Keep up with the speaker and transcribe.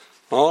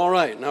All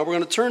right, now we're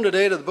going to turn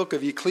today to the book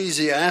of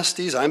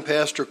Ecclesiastes. I'm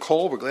Pastor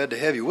Cole. We're glad to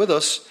have you with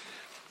us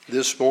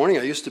this morning.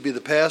 I used to be the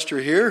pastor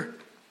here.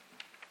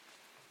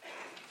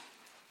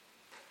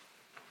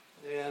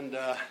 And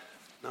now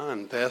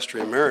I'm pastor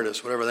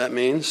emeritus, whatever that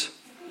means.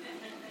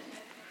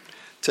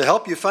 To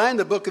help you find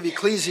the book of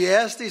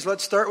Ecclesiastes,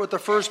 let's start with the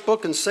first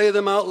book and say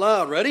them out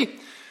loud. Ready?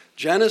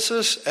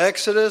 Genesis,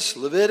 Exodus,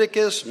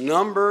 Leviticus,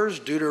 Numbers,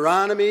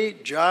 Deuteronomy,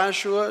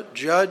 Joshua,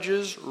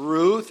 Judges,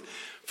 Ruth,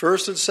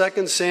 1st and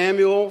 2nd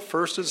Samuel,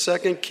 1st and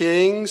 2nd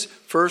Kings,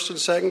 1st and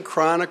 2nd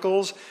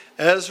Chronicles,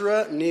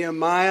 Ezra,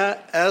 Nehemiah,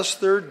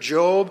 Esther,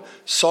 Job,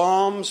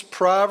 Psalms,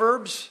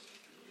 Proverbs.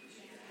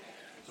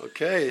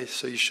 Okay,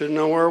 so you should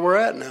know where we're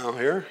at now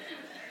here.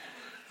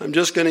 I'm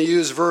just going to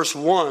use verse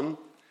 1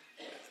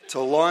 to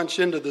launch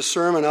into the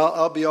sermon.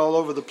 I'll be all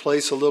over the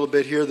place a little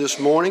bit here this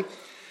morning,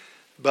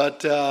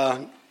 but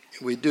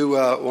we do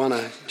want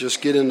to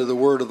just get into the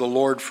word of the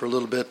Lord for a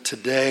little bit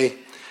today.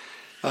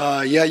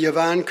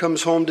 Yvonne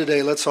comes home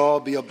today. Let's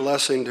all be a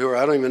blessing to her.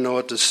 I don't even know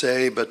what to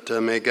say, but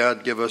may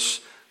God give us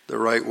the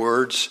right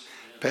words.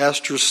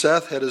 Pastor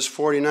Seth had his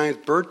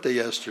 49th birthday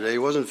yesterday. He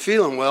wasn't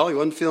feeling well. He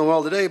wasn't feeling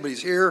well today, but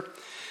he's here.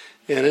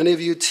 And any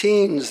of you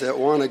teens that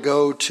want to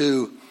go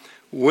to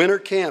winter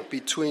camp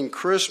between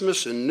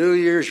Christmas and New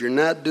Year's, you're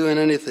not doing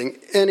anything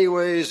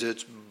anyways.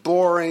 It's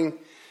boring.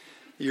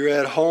 You're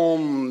at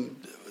home.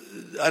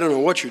 I don't know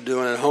what you're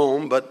doing at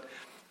home, but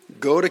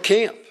go to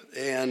camp.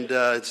 And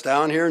it's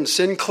down here in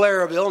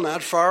Sinclairville,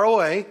 not far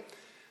away.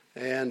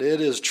 And it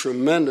is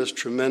tremendous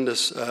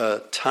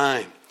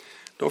time.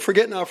 Don't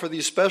forget now, for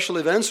these special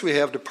events we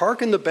have, to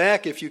park in the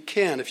back if you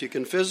can. If you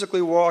can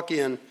physically walk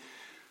in,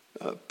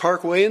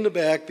 park way in the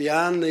back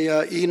beyond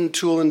the Eden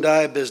Tool and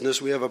Die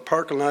business. We have a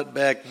parking lot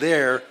back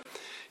there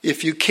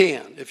if you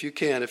can. If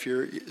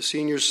you're a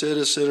senior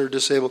citizen or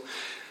disabled,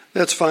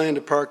 that's fine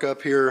to park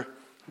up here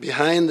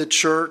behind the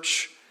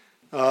church.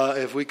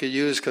 If we could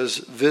use, because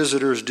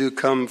visitors do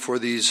come for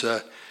these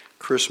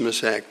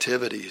Christmas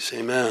activities.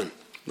 Amen.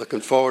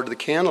 Looking forward to the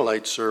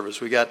candlelight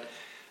service. We got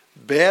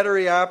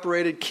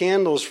battery-operated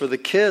candles for the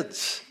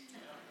kids.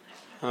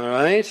 All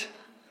right?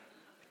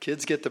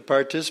 Kids get to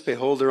participate,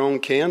 hold their own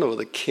candle with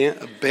a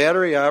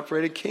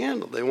battery-operated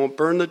candle. They won't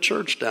burn the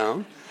church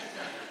down.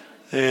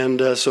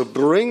 And so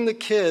bring the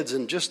kids,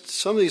 and just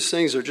some of these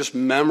things are just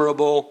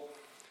memorable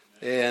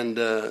and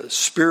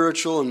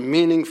spiritual and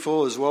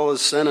meaningful, as well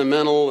as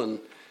sentimental, and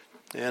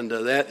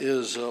that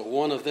is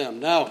one of them.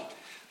 Now,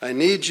 I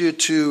need you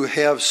to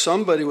have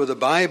somebody with a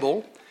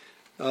Bible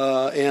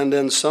and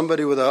then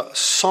somebody with a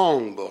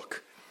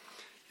songbook.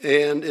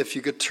 And if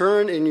you could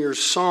turn in your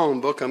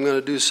songbook, I'm going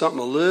to do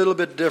something a little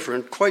bit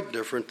different, quite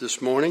different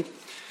this morning,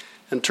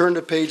 and turn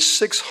to page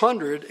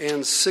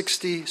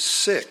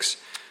 666.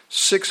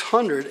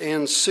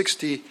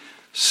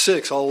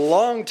 666, a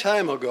long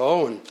time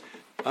ago, and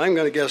I'm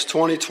going to guess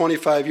 20,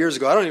 25 years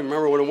ago. I don't even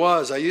remember what it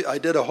was. I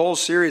did a whole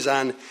series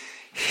on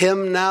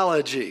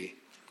hymnology.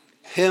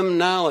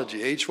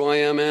 Hymnology,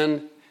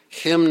 H-Y-M-N,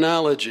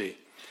 hymnology.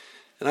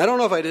 And I don't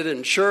know if I did it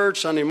in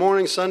church, Sunday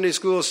morning, Sunday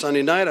school,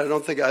 Sunday night. I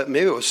don't think,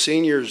 maybe it was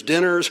seniors'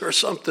 dinners or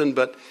something.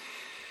 But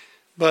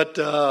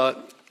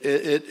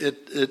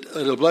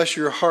it'll bless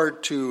your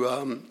heart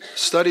to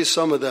study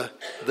some of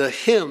the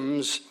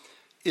hymns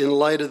in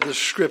light of the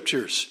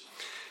Scriptures.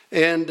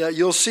 And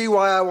you'll see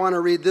why I want to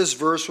read this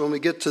verse when we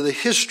get to the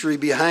history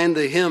behind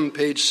the hymn,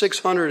 page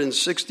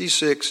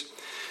 666,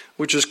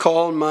 which is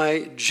called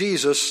My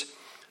Jesus,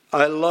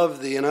 I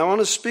Love Thee. And I want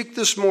to speak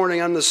this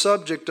morning on the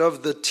subject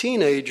of the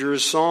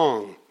teenager's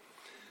song.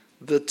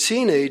 The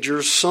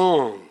teenager's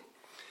song.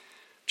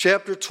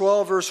 Chapter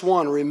 12, verse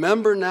 1,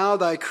 Remember now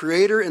thy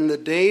Creator in the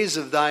days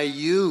of thy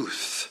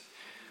youth,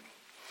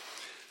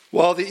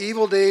 while the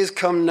evil days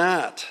come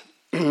not,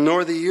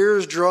 nor the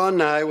years draw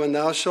nigh, when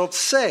thou shalt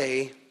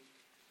say,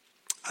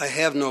 I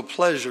have no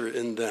pleasure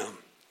in them.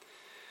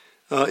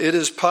 It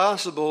is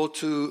possible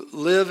to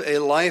live a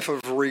life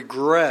of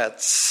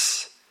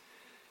regrets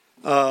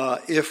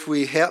if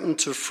we happen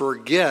to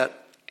forget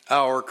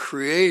our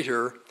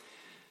Creator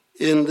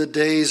in the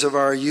days of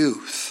our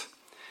youth.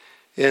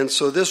 And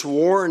so this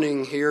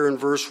warning here in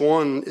verse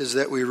 1 is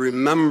that we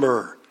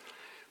remember.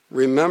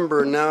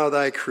 Remember now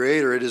thy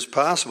Creator. It is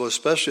possible,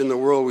 especially in the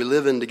world we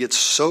live in, to get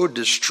so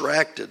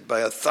distracted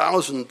by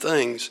 1,000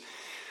 things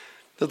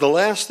that the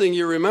last thing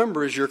you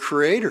remember is your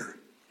Creator.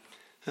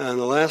 And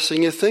the last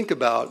thing you think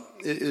about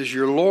is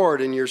your Lord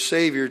and your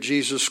Savior,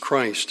 Jesus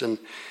Christ. And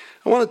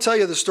I want to tell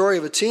you the story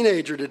of a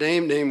teenager today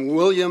named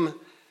William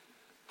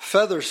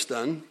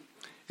Featherston.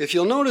 If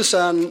you'll notice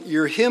on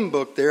your hymn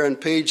book there on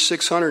page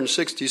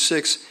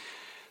 666,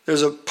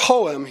 there's a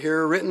poem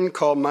here written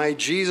called My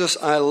Jesus,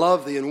 I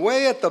Love Thee. And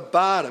way at the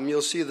bottom,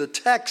 you'll see the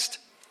text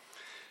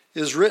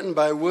is written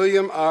by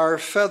William R.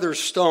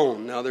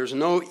 Featherstone. Now, there's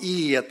no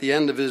E at the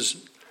end of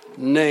his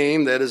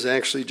name. That is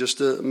actually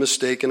just a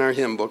mistake in our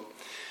hymn book.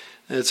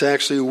 It's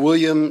actually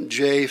William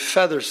J.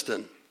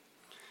 Featherston.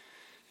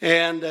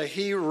 And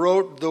he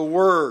wrote the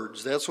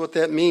words. That's what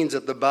that means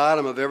at the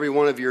bottom of every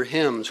one of your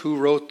hymns. Who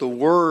wrote the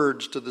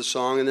words to the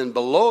song. And then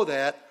below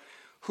that,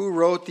 who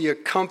wrote the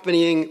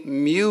accompanying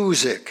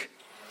music.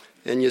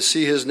 And you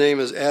see his name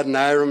is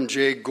Adoniram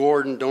J.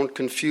 Gordon. Don't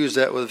confuse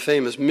that with a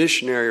famous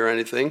missionary or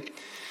anything.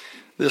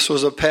 This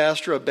was a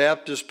pastor, a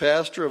Baptist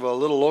pastor of a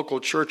little local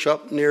church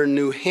up near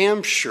New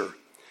Hampshire.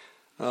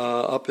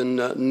 Up in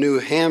New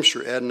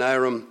Hampshire,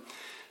 Adoniram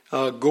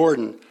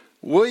Gordon.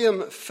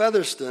 William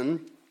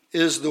Featherston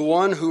is the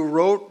one who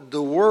wrote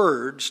the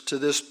words to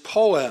this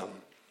poem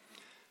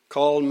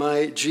called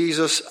My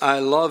Jesus, I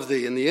Love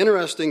Thee. And the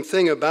interesting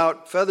thing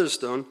about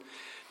Featherston,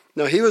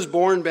 now he was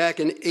born back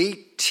in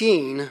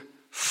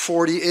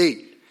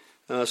 1848.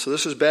 So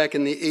this is back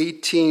in the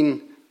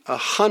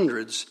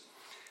 1800s.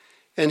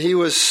 And he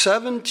was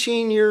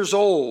 17 years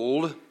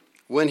old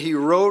when he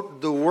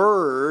wrote the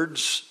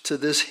words to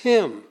this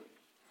hymn.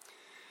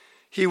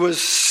 He was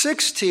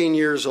 16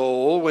 years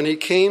old when he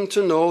came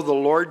to know the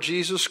Lord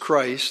Jesus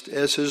Christ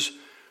as his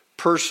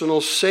personal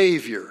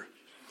Savior.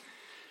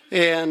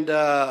 And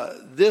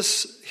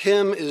this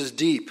hymn is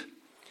deep.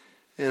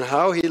 And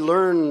how he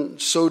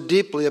learned so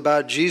deeply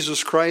about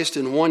Jesus Christ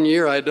in 1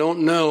 year, I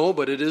don't know,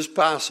 but it is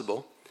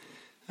possible.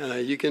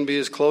 You can be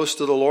as close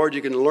to the Lord.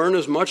 You can learn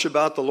as much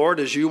about the Lord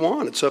as you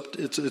want.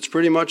 It's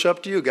pretty much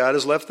up to you. God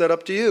has left that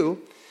up to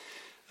you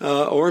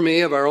or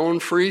me of our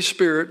own free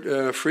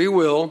spirit, free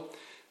will,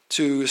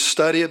 to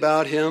study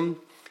about him.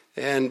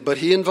 But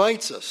he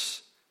invites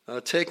us.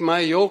 Take my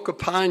yoke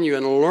upon you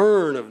and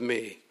learn of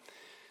me.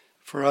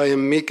 For I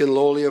am meek and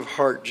lowly of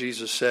heart,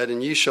 Jesus said,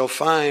 and ye shall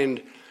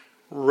find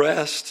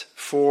rest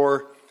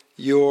for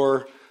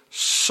your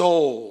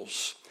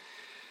souls.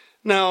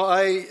 Now,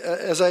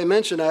 as I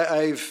mentioned,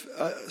 I've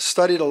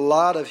studied a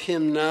lot of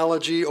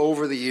hymnology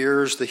over the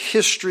years. The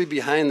history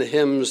behind the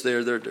hymns,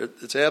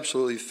 it's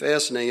absolutely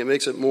fascinating. It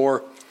makes it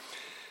more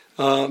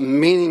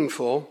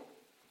meaningful.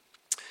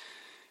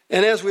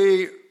 And as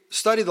we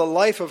study the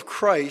life of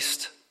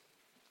Christ,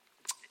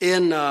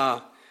 in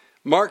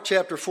Mark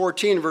chapter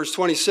 14, verse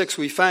 26,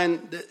 we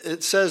find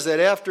it says that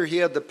after he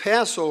had the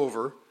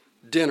Passover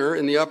dinner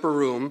in the upper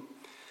room,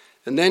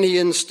 and then he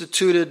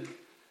instituted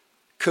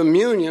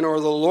communion or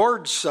the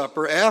Lord's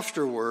Supper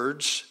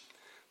afterwards,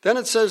 then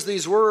it says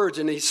these words,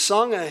 and he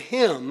sung a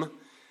hymn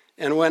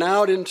and went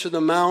out into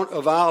the Mount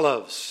of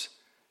Olives.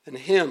 And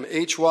hymn,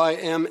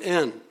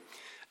 H-Y-M-N.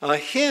 A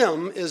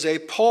hymn is a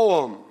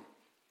poem.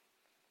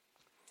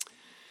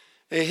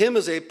 A hymn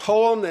is a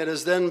poem that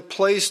is then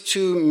placed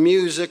to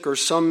music or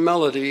some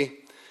melody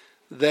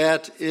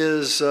that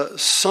is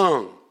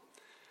sung.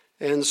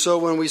 And so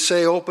when we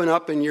say open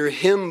up in your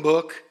hymn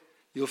book,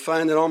 you'll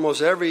find that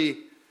almost every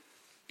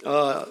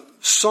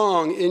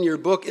song in your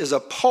book is a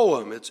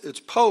poem. It's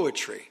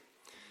poetry.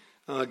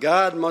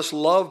 God must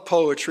love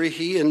poetry.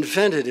 He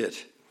invented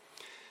it.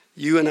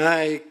 You and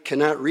I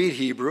cannot read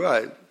Hebrew.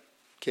 I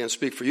can't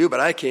speak for you, but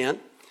I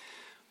can't.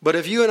 But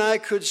if you and I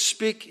could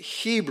speak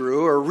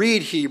Hebrew or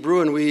read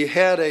Hebrew, and we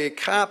had a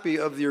copy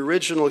of the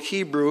original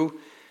Hebrew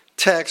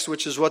text,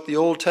 which is what the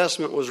Old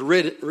Testament was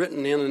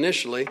written in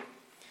initially,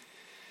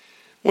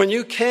 when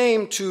you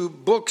came to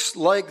books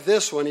like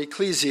this one,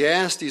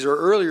 Ecclesiastes, or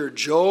earlier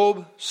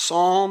Job,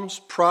 Psalms,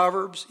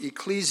 Proverbs,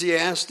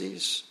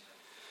 Ecclesiastes,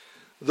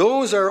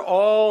 those are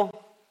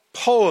all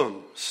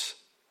poems.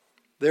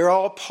 They're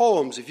all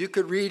poems. If you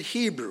could read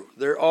Hebrew,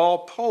 they're all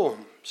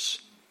poems.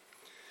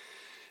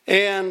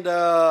 And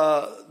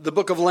the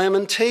book of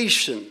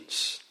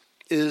Lamentations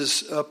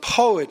is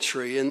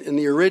poetry in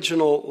the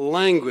original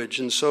language.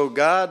 And so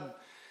God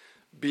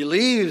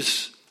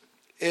believes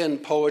in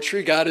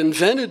poetry. God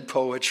invented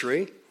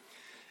poetry.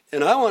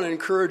 And I want to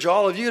encourage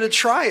all of you to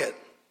try it.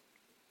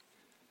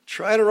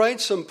 Try to write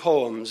some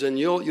poems, and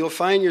you'll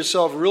find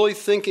yourself really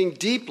thinking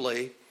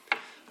deeply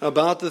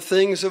about the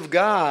things of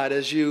God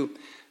as you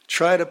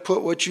try to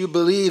put what you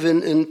believe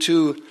in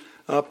into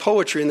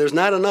poetry. And there's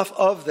not enough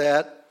of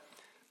that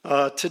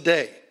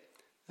today.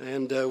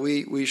 And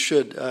we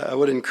should, I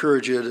would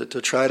encourage you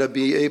to try to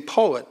be a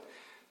poet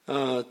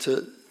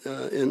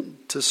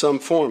to some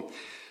form.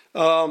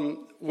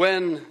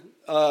 When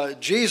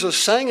Jesus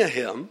sang a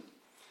hymn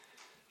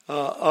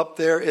up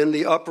there in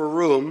the upper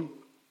room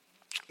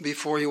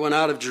before he went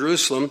out of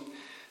Jerusalem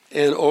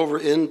and over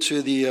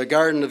into the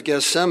Garden of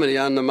Gethsemane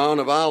on the Mount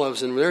of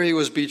Olives, and there he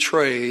was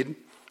betrayed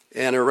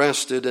and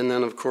arrested and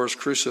then, of course,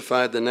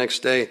 crucified the next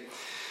day.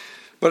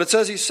 But it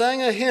says he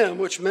sang a hymn,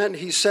 which meant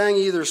he sang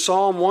either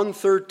Psalm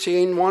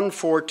 113,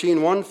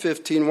 114,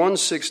 115,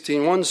 116,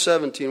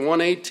 117,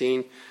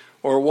 118,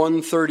 or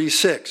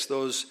 136.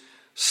 Those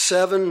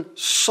 7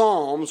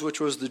 psalms, which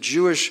was the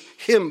Jewish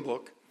hymn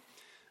book,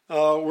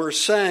 were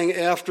sang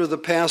after the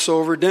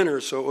Passover dinner.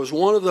 So it was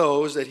one of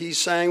those that he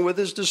sang with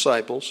his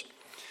disciples.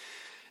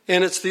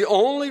 And it's the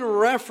only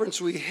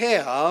reference we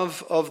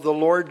have of the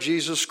Lord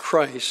Jesus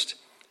Christ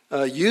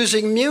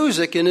using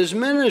music in his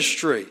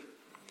ministry.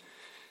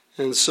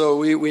 And so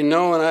we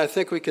know, and I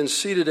think we can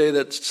see today,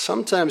 that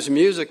sometimes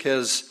music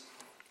has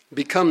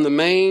become the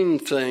main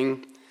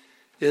thing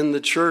in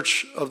the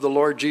church of the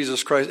Lord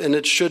Jesus Christ, and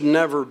it should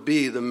never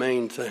be the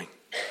main thing.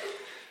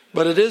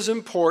 But it is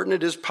important,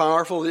 it is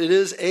powerful, it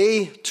is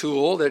a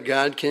tool that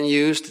God can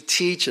use to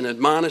teach and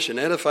admonish and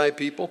edify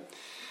people.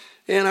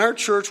 And our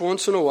church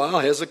once in a while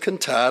has a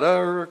cantata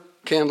or a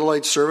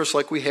candlelight service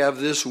like we have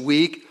this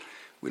week.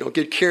 We don't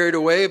get carried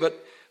away,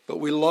 but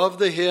we love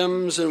the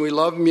hymns and we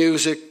love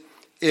music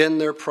in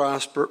their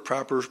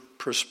proper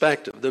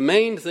perspective. The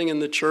main thing in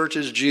the church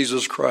is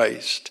Jesus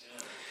Christ.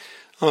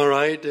 All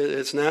right,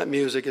 it's not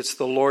music, it's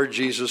the Lord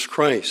Jesus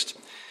Christ.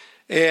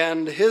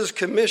 And his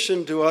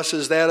commission to us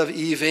is that of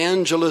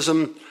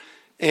evangelism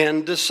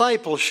and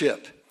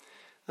discipleship,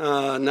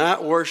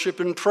 not worship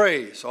and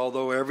praise,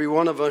 although every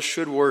one of us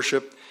should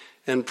worship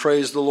and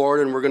praise the Lord,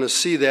 and we're going to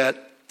see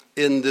that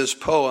in this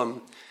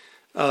poem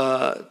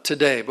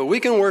today. But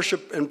we can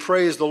worship and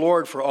praise the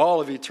Lord for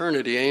all of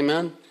eternity,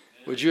 amen?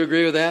 Would you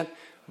agree with that?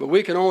 But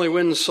we can only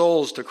win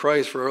souls to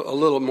Christ for a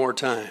little more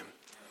time.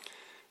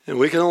 And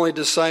we can only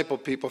disciple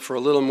people for a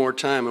little more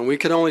time. And we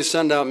can only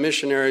send out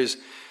missionaries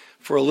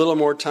for a little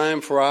more time,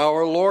 for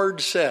our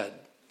Lord said,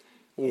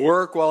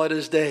 work while it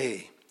is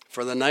day,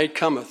 for the night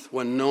cometh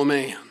when no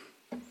man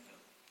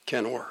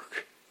can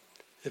work.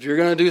 If you're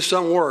going to do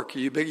some work,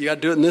 you got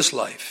to do it in this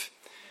life.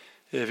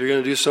 If you're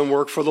going to do some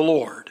work for the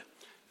Lord,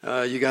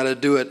 you got to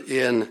do it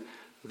in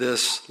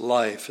this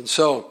life. And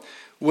so,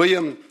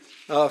 William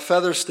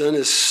Featherston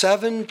is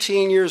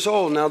 17 years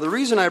old. Now, the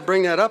reason I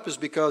bring that up is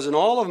because in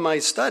all of my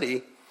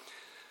study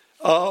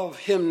of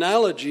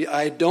hymnology,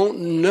 I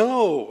don't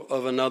know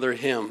of another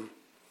hymn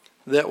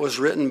that was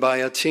written by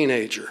a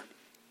teenager.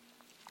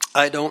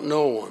 I don't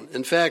know one.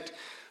 In fact,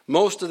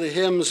 most of the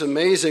hymns,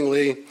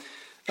 amazingly,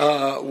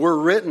 were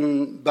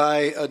written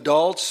by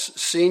adults,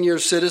 senior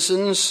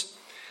citizens,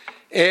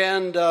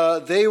 and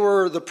they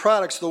were the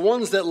products, the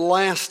ones that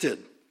lasted,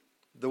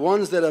 the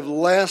ones that have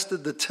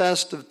lasted the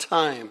test of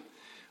time,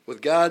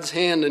 with God's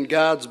hand and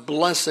God's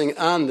blessing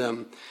on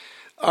them,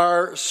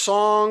 are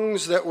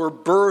songs that were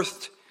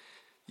birthed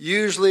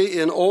usually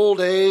in old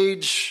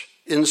age,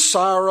 in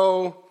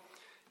sorrow,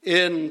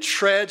 in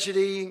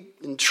tragedy,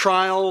 in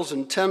trials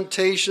and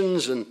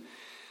temptations,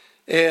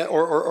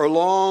 or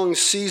long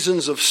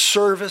seasons of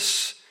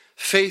service,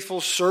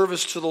 faithful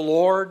service to the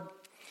Lord,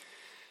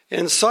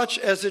 and such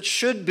as it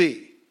should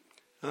be.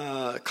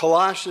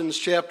 Colossians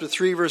chapter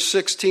 3, verse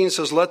 16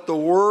 says, "Let the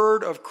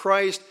word of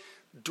Christ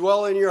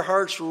dwell in your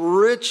hearts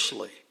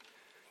richly,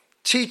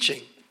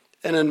 teaching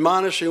and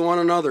admonishing one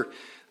another."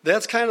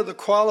 That's kind of the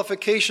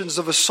qualifications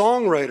of a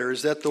songwriter,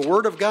 is that the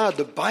Word of God,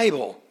 the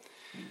Bible,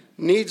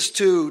 needs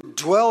to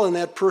dwell in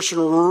that person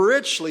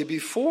richly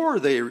before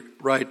they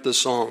write the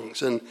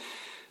songs. And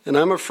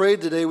I'm afraid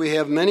today we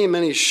have many,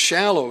 many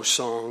shallow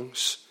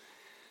songs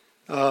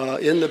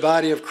in the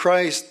body of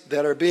Christ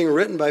that are being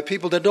written by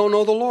people that don't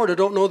know the Lord, that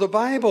don't know the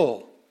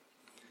Bible.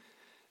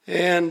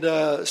 And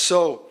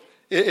so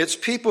it's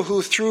people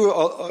who, through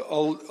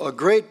a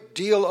great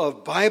deal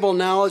of Bible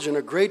knowledge and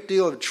a great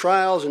deal of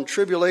trials and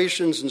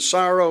tribulations and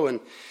sorrow,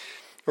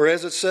 or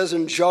as it says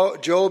in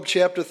Job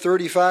chapter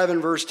 35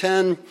 and verse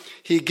 10,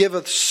 he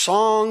giveth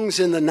songs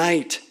in the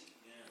night.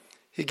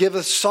 He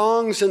giveth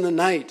songs in the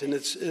night. And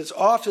it's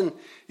often,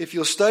 if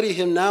you'll study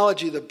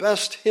hymnology, the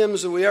best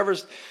hymns that we ever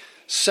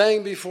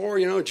sang before,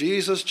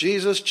 Jesus,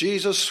 Jesus,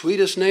 Jesus,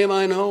 sweetest name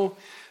I know,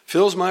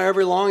 fills my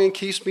every longing,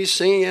 keeps me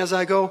singing as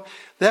I go.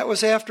 That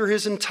was after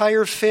his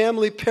entire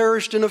family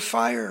perished in a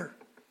fire.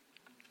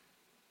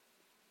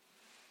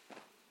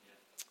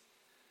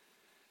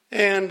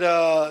 And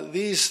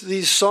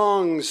these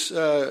songs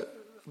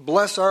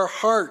bless our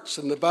hearts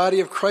and the body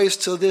of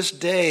Christ to this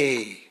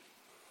day.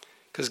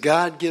 Because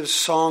God gives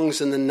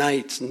songs in the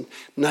night,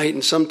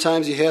 and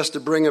sometimes he has to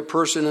bring a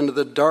person into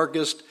the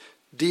darkest,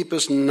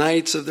 deepest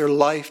nights of their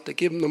life to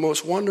give them the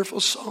most wonderful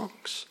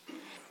songs.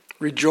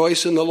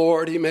 Rejoice in the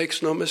Lord, he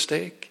makes no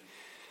mistake.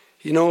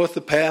 He knoweth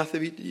the path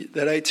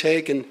that I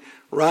take. And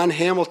Ron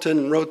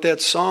Hamilton wrote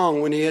that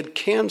song when he had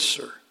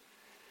cancer.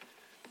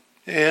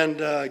 And,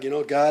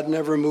 God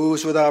never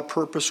moves without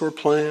purpose or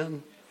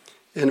plan.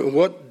 And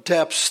what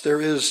depths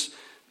there is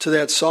to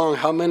that song.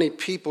 How many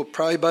people,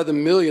 probably by the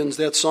millions,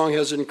 that song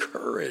has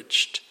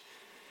encouraged,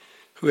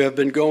 who have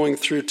been going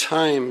through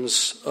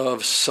times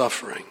of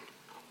suffering.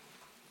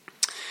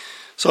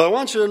 So I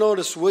want you to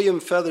notice William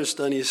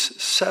Featherston. He's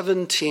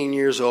 17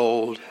 years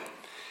old.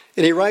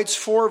 And he writes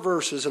 4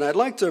 verses. And I'd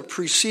like to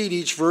precede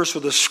each verse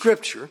with a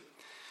scripture.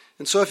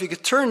 And so if you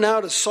could turn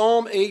now to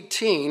Psalm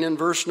 18 and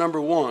verse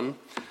number 1.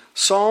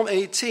 Psalm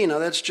 18. Now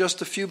that's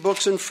just a few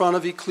books in front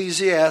of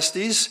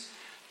Ecclesiastes.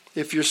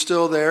 If you're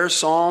still there,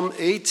 Psalm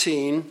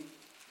 18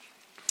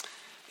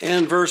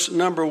 and verse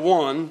number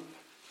 1.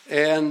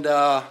 And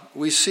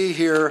we see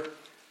here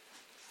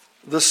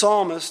the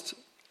psalmist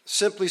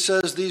simply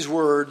says these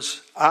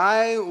words,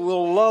 "I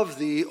will love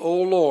thee, O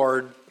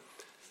Lord,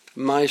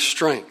 my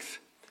strength."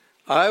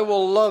 I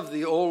will love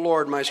thee, O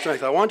Lord, my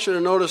strength. I want you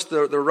to notice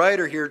the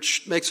writer here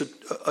makes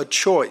a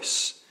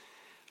choice.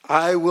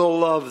 I will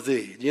love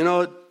thee. You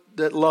know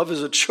that love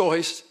is a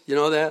choice? You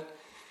know that?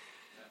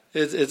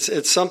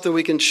 It's something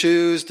we can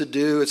choose to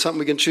do. It's something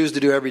we can choose to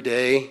do every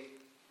day.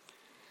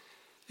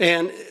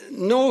 And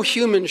no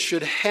human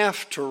should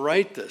have to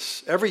write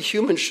this. Every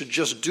human should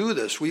just do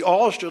this. We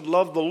all should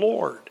love the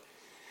Lord.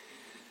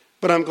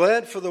 But I'm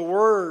glad for the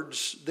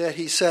words that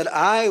he said,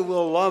 I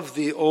will love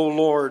thee, O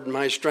Lord,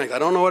 my strength. I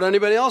don't know what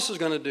anybody else is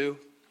going to do,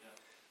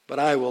 but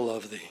I will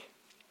love thee.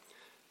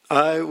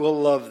 I will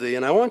love thee.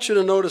 And I want you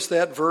to notice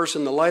that verse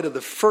in the light of the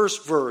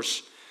first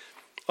verse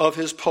of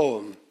his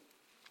poem.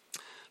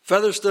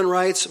 Featherston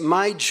writes,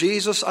 my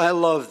Jesus, I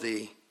love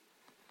thee.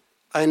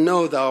 I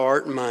know thou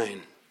art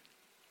mine.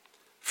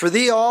 For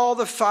thee all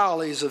the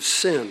follies of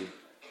sin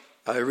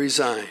I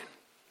resign.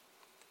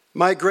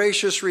 My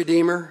gracious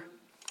Redeemer,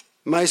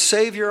 my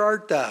Savior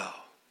art thou.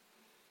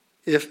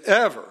 If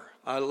ever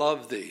I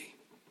love thee,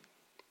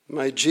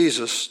 my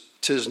Jesus,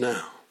 'tis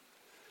now.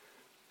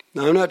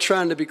 Now, I'm not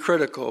trying to be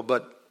critical,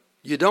 but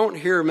you don't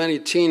hear many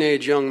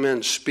teenage young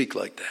men speak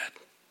like that.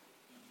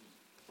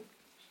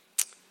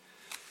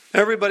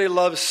 Everybody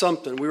loves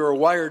something. We were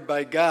wired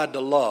by God to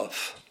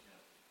love.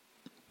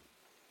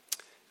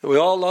 And we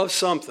all love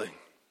something.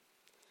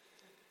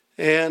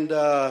 And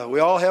we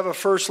all have a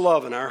first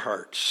love in our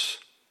hearts.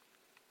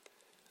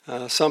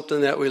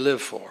 Something that we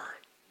live for.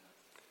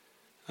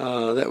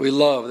 That we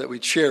love, that we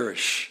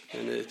cherish.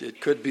 And it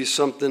could be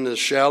something as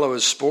shallow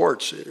as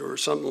sports or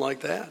something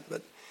like that.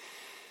 But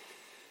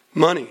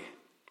money,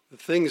 the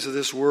things of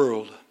this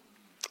world,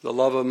 the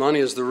love of money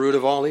is the root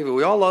of all evil.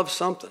 We all love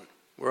something.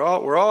 We're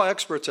all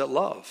experts at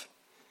love.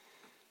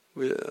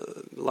 A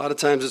lot of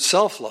times it's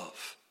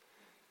self-love.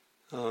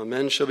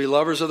 Men shall be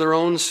lovers of their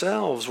own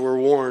selves, we're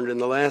warned in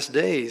the last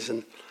days,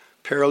 and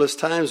perilous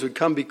times would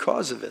come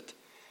because of it.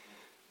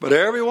 But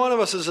every one of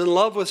us is in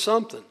love with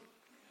something.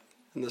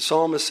 And the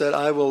psalmist said,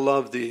 I will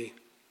love thee,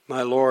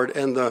 my Lord.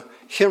 And the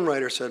hymn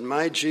writer said,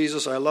 my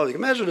Jesus, I love thee.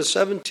 Imagine a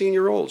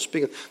 17-year-old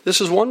speaking. This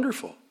is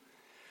wonderful.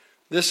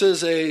 This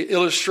is an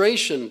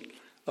illustration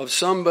of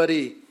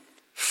somebody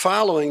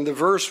following the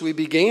verse we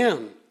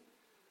began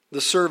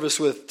the service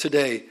with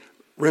today.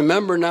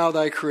 Remember now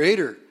thy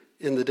Creator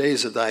in the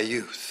days of thy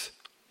youth.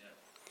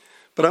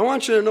 But I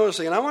want you to notice,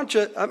 and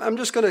I'm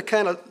just going to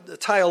kind of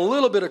tie a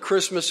little bit of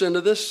Christmas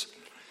into this,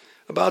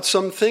 about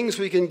some things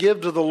we can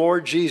give to the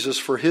Lord Jesus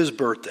for his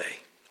birthday.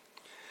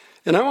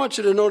 And I want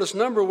you to notice,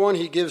 number one,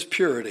 he gives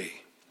purity.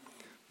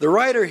 The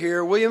writer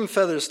here, William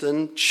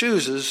Featherston,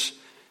 chooses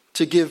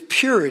to give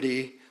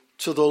purity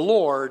to the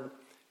Lord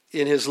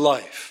in his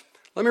life.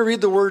 Let me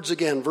read the words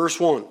again, verse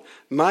 1.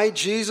 My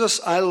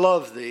Jesus, I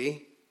love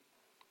thee.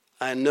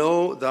 I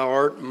know thou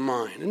art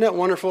mine. Isn't that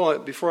wonderful?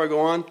 Before I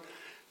go on,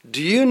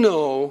 do you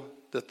know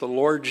that the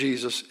Lord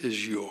Jesus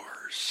is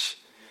yours?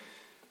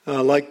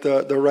 Like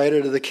the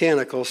writer to the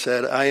canticle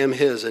said, I am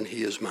his and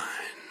he is mine.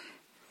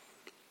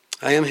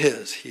 I am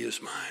his, he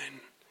is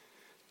mine.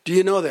 Do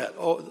you know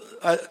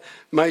that?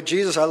 My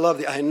Jesus, I love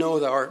thee. I know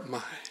thou art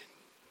mine.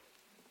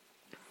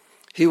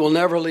 He will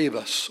never leave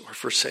us or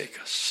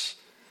forsake us.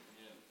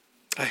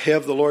 I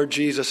have the Lord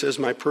Jesus as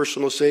my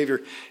personal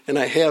Savior, and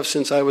I have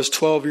since I was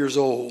 12 years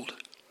old.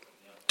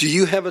 Do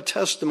you have a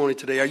testimony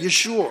today? Are you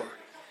sure?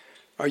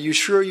 Are you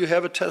sure you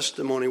have a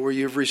testimony where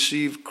you've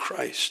received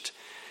Christ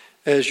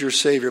as your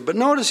Savior? But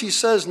notice he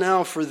says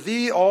now, for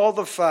thee all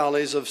the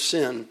follies of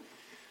sin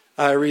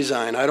I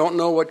resign. I don't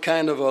know what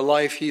kind of a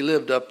life he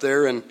lived up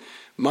there in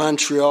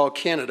Montreal,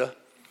 Canada,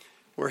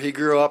 where he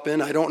grew up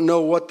in. I don't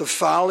know what the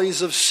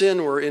follies of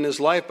sin were in his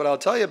life, but I'll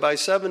tell you, by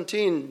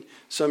 17,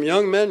 some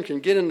young men can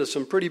get into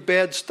some pretty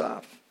bad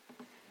stuff.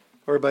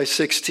 Or by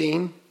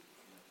 16.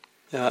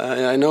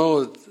 I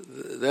know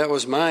that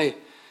was my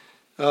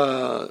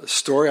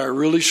story. I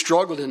really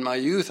struggled in my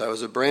youth. I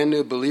was a brand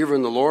new believer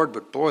in the Lord,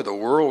 but boy, the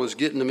world was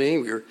getting to me.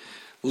 We were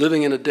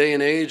living in a day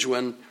and age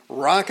when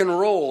rock and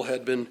roll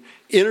had been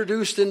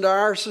introduced into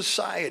our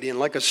society, and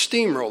like a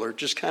steamroller,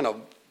 just kind of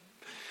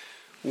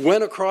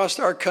went across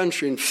our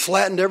country and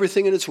flattened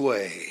everything in its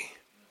way.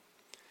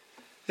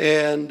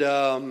 And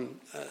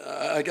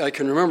I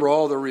can remember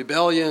all the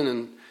rebellion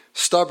and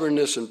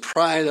stubbornness and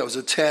pride that was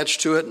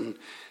attached to it, and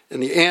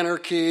the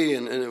anarchy,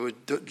 and it was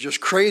just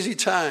crazy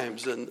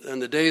times,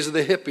 and the days of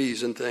the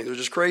hippies and things. It was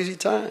just crazy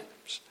times.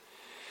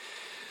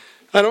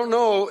 I don't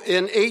know,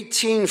 in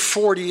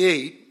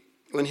 1848,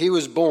 when he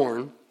was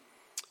born,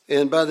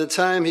 and by the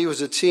time he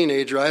was a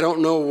teenager, I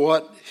don't know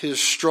what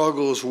his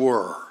struggles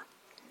were.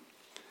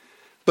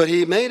 But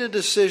he made a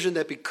decision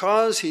that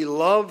because he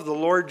loved the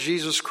Lord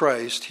Jesus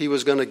Christ, he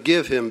was going to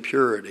give him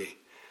purity.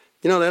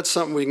 You know, that's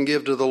something we can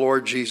give to the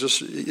Lord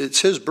Jesus.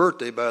 It's his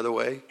birthday, by the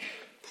way.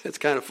 It's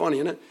kind of funny,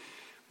 isn't it?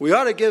 We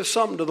ought to give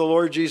something to the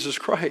Lord Jesus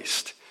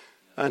Christ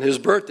on his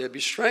birthday. It'd be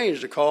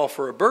strange to call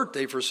for a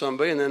birthday for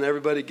somebody and then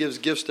everybody gives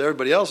gifts to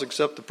everybody else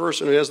except the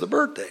person who has the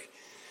birthday.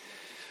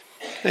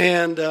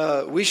 And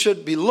we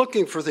should be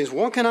looking for things.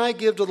 What can I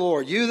give to the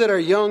Lord? You that are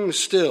young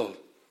still,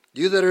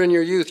 you that are in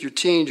your youth, your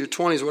teens, your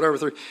 20s, whatever,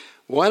 30,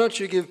 why don't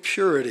you give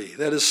purity?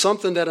 That is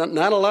something that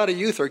not a lot of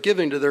youth are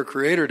giving to their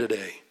Creator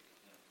today.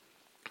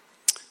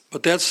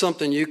 But that's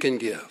something you can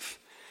give.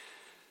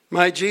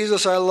 My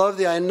Jesus, I love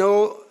thee. I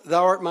know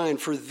thou art mine.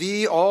 For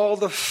thee all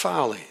the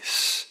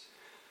follies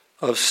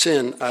of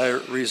sin I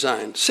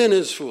resign. Sin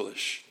is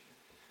foolish.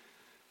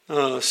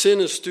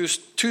 Sin is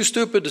too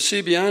stupid to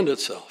see beyond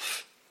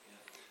itself.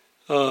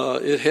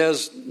 It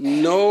has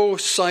no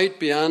sight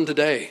beyond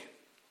today.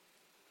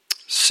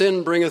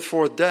 Sin bringeth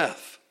forth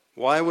death.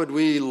 Why would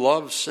we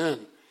love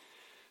sin?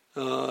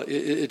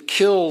 It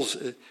kills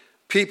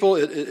people.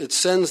 It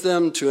sends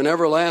them to an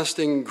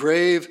everlasting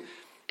grave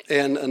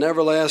and an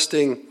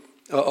everlasting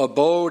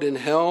abode in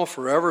hell,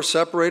 forever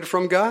separated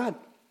from God.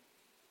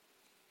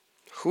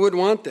 Who would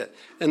want that?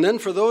 And then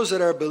for those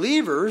that are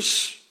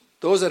believers,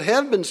 those that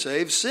have been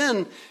saved,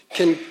 sin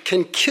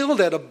can kill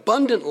that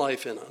abundant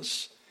life in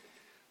us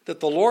that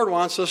the Lord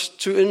wants us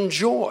to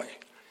enjoy.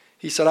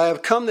 He said, I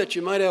have come that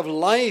you might have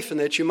life and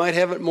that you might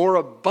have it more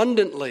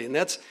abundantly. And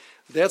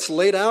that's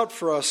laid out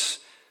for us.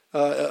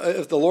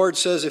 If the Lord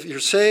says, if you're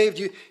saved,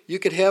 you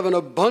could have an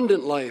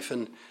abundant life.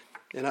 And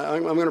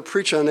I'm going to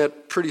preach on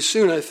that pretty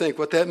soon, I think,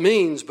 what that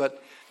means.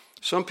 But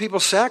some people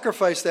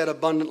sacrifice that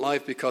abundant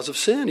life because of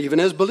sin, even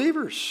as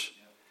believers.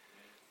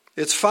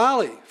 It's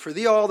folly. For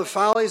thee all the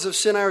follies of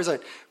sin I resign.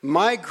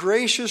 My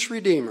gracious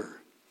Redeemer,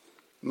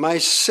 my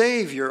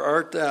Savior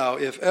art thou,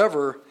 if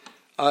ever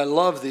I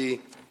love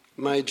thee,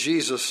 my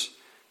Jesus,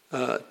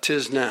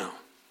 'tis now.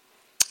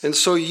 And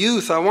so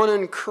youth, I want to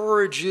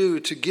encourage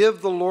you to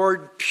give the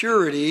Lord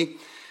purity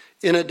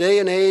in a day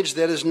and age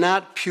that is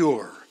not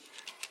pure.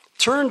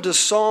 Turn to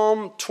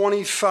Psalm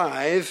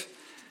 25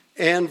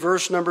 and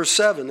verse number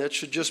 7. That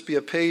should just be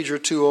a page or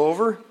two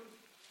over.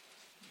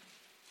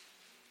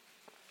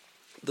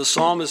 The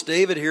psalmist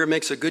David here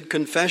makes a good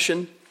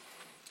confession.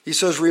 He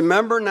says,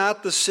 remember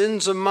not the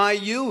sins of my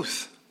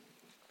youth.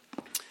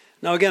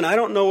 Now again, I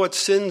don't know what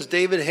sins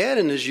David had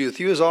in his youth.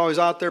 He was always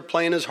out there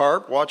playing his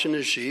harp, watching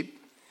his sheep.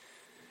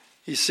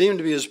 He seemed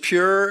to be as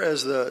pure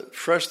as the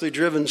freshly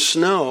driven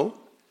snow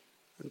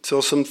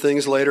until some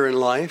things later in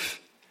life.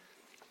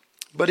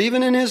 But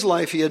even in his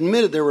life, he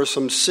admitted there were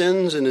some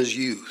sins in his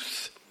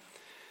youth.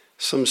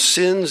 Some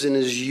sins in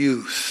his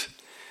youth.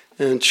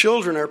 And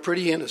children are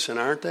pretty innocent,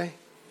 aren't they?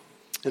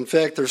 In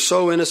fact, they're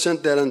so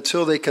innocent that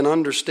until they can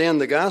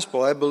understand the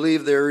gospel, I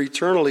believe they're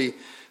eternally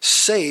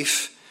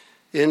safe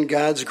in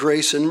God's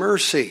grace and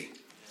mercy.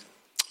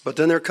 But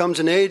then there comes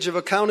an age of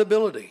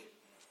accountability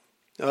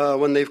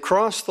when they've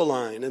crossed the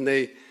line and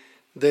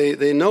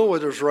they know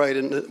what is right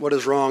and what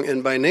is wrong.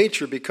 And by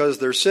nature, because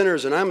they're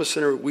sinners and I'm a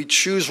sinner, we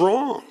choose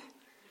wrong.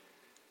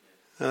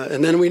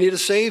 And then we need a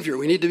Savior.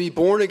 We need to be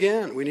born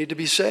again. We need to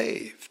be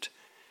saved.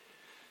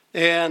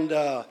 And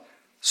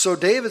so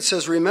David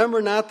says,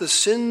 remember not the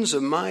sins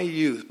of my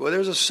youth. Boy,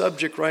 there's a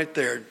subject right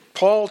there.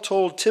 Paul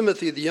told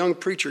Timothy, the young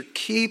preacher,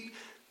 keep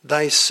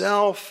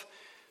thyself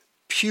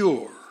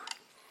pure.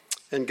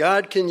 And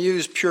God can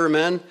use pure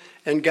men,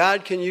 and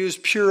God can use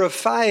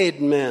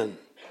purified men.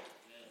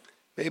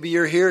 Maybe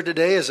you're here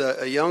today as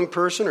a young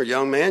person or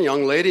young man,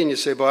 young lady, and you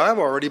say, boy, I've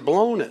already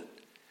blown it.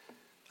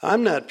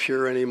 I'm not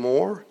pure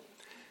anymore.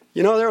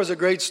 You know, there was a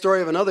great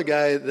story of another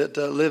guy that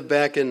lived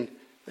back in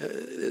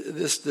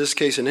this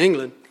case in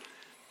England.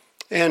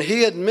 And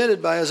he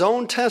admitted by his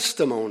own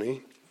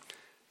testimony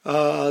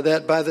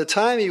that by the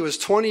time he was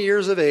 20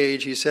 years of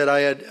age, he said,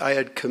 I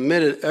had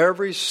committed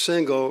every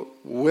single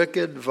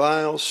wicked,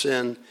 vile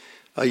sin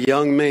a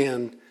young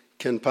man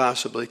can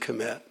possibly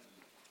commit.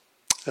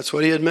 That's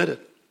what he admitted.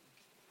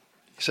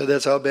 He said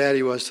that's how bad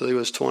he was till he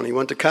was 20. He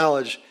went to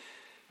college,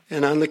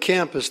 and on the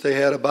campus they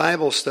had a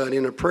Bible study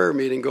and a prayer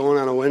meeting going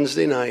on a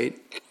Wednesday night.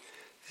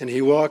 And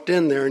he walked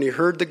in there and he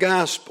heard the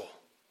gospel.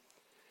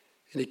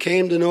 And he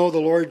came to know the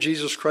Lord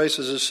Jesus Christ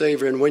as his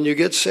Savior. And when you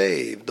get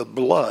saved, the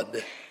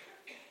blood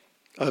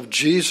of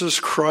Jesus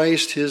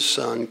Christ, his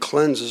Son,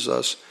 cleanses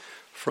us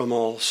from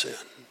all sin.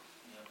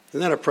 Isn't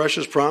that a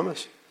precious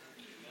promise?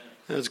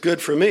 That's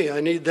good for me.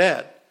 I need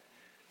that.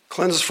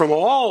 Cleanses from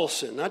all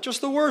sin, not just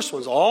the worst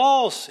ones,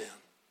 all sin.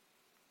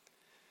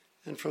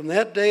 And from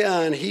that day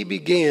on, he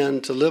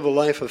began to live a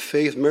life of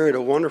faith, married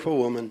a wonderful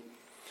woman.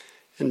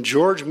 And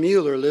George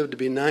Mueller lived to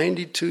be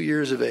 92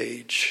 years of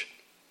age.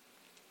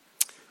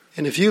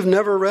 And if you've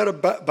never read a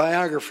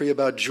biography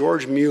about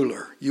George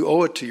Mueller, you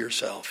owe it to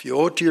yourself. You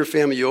owe it to your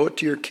family. You owe it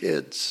to your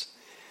kids.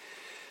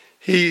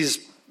 He's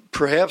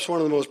perhaps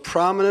one of the most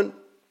prominent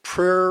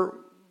prayer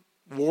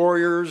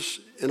warriors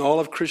in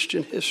all of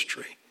Christian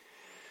history.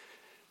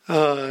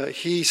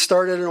 He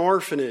started an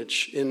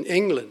orphanage in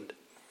England.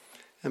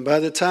 And by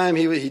the time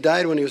he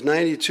died when he was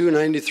 92,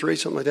 93,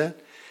 something like that.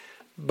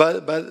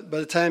 But by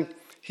the time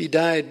he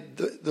died,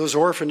 those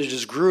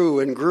orphanages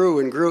grew and grew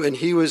and grew, and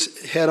he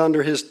had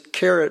under his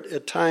care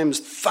at times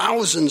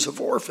thousands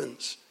of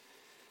orphans.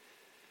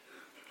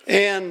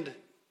 And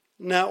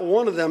not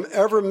one of them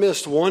ever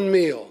missed one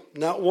meal.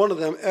 Not one of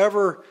them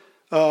ever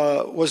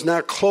was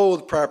not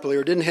clothed properly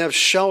or didn't have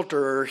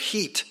shelter or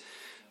heat.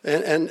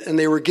 And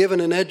they were given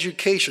an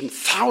education,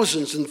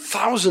 thousands and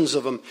thousands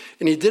of them.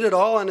 And he did it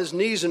all on his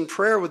knees in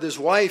prayer with his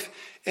wife,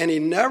 and he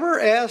never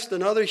asked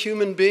another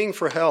human being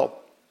for help.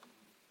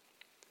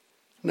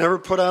 Never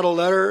put out a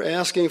letter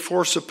asking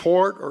for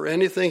support or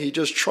anything. He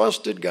just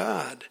trusted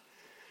God.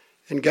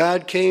 And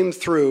God came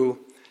through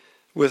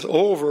with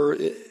over,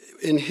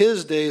 in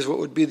his days, what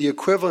would be the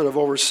equivalent of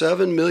over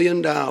 $7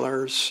 million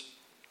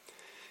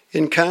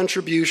in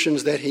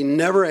contributions that he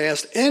never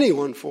asked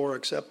anyone for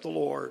except the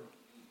Lord.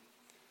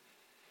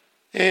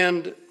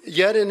 And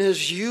yet in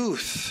his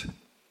youth,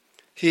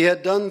 he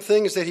had done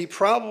things that he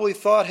probably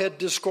thought had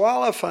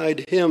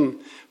disqualified him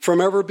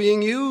from ever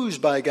being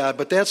used by God.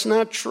 But that's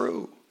not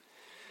true.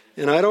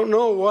 And I don't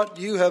know what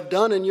you have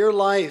done in your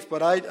life,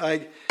 but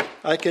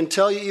I can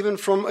tell you even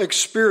from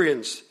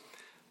experience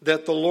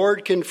that the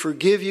Lord can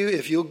forgive you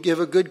if you'll give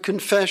a good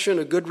confession,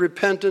 a good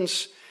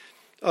repentance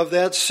of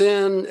that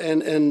sin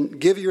and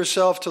give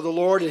yourself to the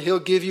Lord, and he'll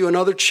give you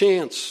another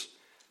chance.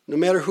 No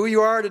matter who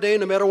you are today,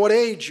 no matter what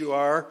age you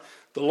are,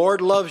 the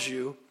Lord loves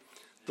you.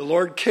 The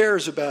Lord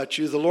cares about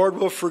you. The Lord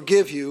will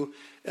forgive you,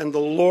 and the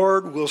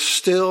Lord will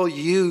still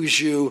use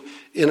you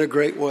in a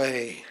great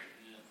way.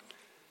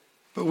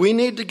 But we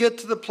need to get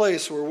to the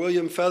place where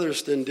William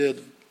Featherston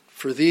did,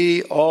 "For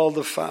thee all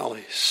the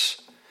follies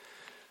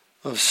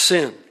of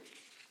sin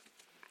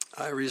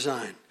I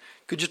resign."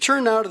 Could you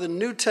turn now to the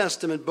New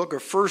Testament book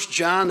of 1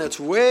 John? That's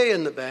way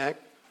in the back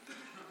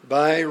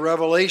by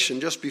Revelation,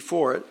 just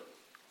before it.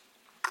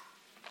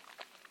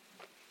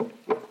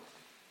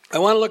 I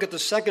want to look at the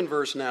second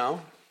verse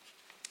now.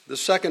 The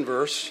second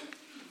verse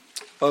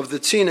of the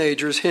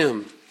teenager's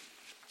hymn,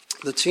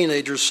 the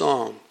teenager's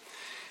song.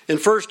 In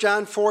 1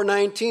 John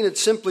 4:19, it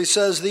simply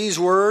says these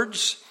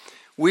words,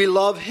 "We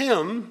love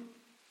him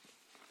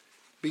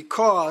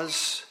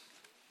because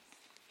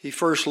he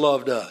first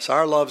loved us."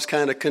 Our love's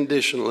kind of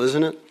conditional,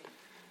 isn't it?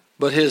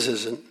 But his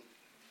isn't.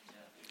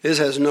 His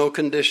has no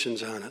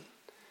conditions on it.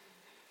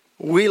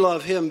 We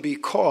love him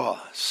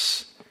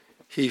because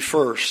he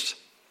first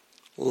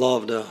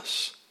loved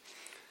us.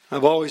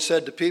 I've always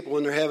said to people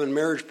when they're having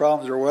marriage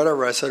problems or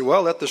whatever, I said,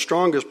 well, let the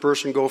strongest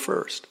person go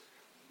first.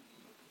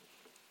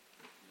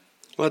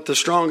 Let the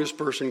strongest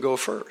person go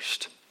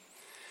first.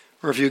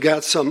 Or if you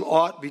got some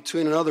ought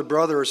between another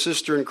brother or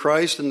sister in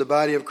Christ, in the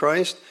body of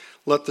Christ,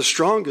 let the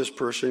strongest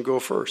person go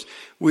first.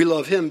 We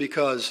love him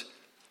because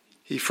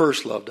he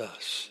first loved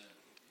us.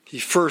 He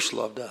first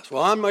loved us.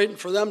 Well, I'm waiting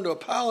for them to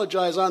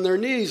apologize on their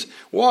knees,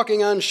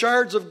 walking on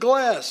shards of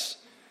glass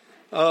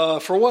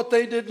for what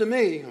they did to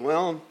me.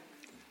 Well,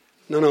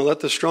 no, let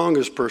the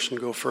strongest person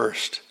go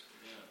first.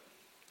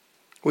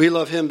 We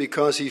love him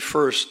because he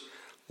first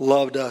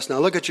loved us. Now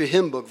look at your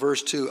hymn book,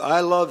 verse 2.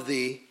 "I love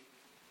thee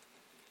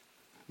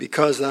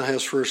because thou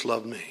hast first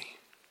loved me,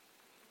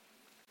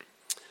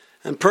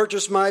 and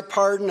purchased my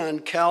pardon on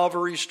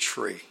Calvary's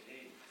tree.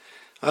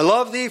 I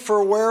love thee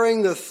for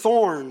wearing the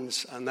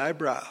thorns on thy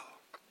brow.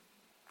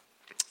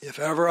 If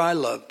ever I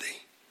loved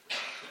thee,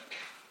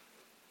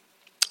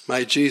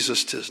 my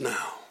Jesus 'tis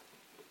now."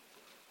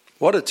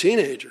 What a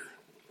teenager.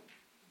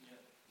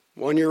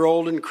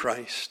 1-year-old in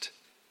Christ.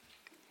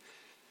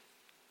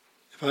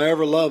 If I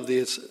ever loved thee,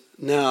 it's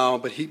now,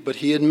 but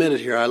he admitted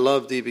here, "I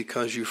love thee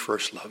because you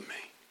first loved me."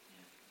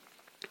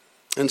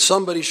 And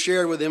somebody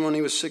shared with him when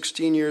he was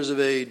 16 years of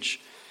age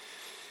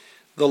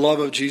the love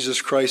of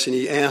Jesus Christ, and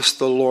he asked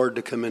the Lord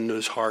to come into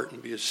his heart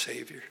and be his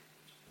Savior.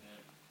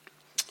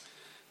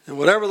 And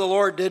whatever the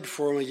Lord did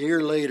for him, a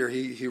year later,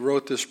 he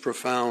wrote this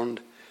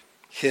profound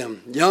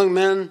hymn. Young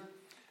men,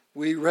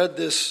 we read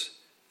this,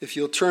 if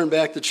you'll turn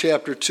back to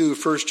chapter 2,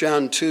 1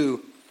 John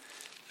 2,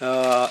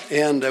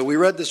 and we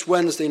read this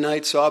Wednesday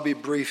night, so I'll be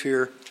brief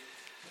here.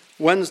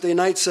 Wednesday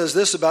night says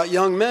this about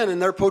young men and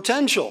their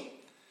potential.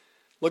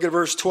 Look at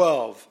verse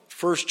 12,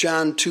 1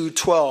 John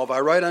 2:12. "I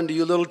write unto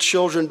you, little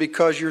children,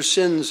 because your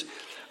sins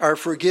are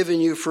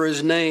forgiven you for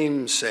his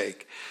name's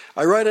sake.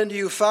 I write unto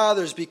you,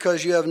 fathers,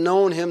 because you have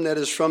known him that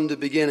is from the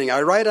beginning.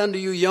 I write unto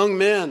you, young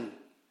men,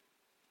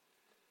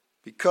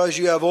 because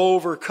you have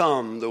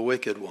overcome the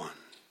wicked one.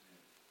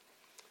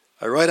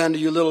 I write unto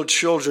you, little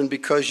children,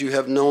 because you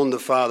have known the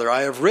Father.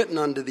 I have written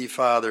unto thee,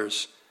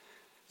 fathers,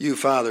 you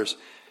fathers,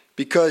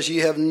 because ye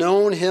have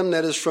known him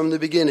that is from the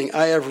beginning.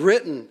 I have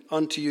written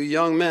unto you,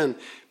 young men,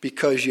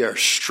 because ye are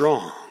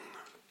strong."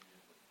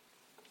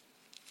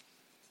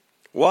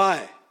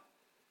 Why?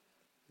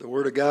 "The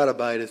word of God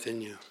abideth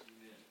in you."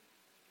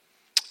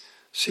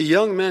 See,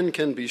 young men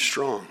can be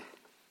strong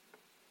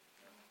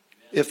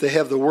if they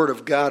have the word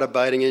of God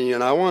abiding in you.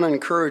 And I want to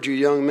encourage you,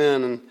 young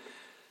men, and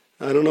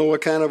I don't know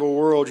what kind of a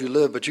world you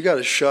live, but you got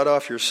to shut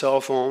off your cell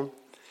phone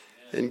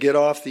and get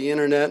off the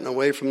internet and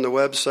away from the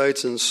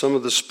websites and some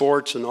of the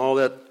sports and all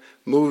that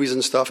movies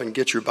and stuff, and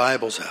get your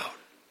Bibles out.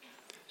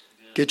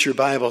 Get your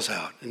Bibles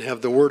out and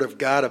have the word of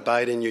God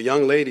abide in you.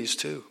 Young ladies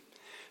too,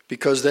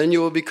 because then you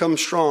will become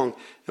strong.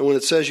 And when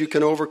it says you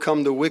can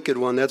overcome the wicked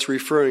one, that's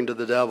referring to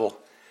the devil.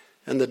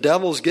 And the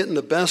devil's getting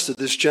the best of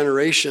this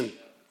generation.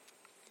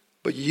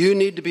 But you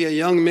need to be a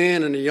young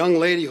man and a young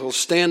lady who'll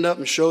stand up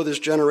and show this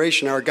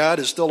generation our God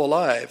is still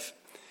alive.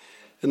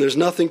 And there's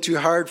nothing too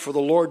hard for the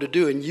Lord to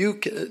do. And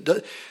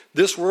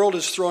this world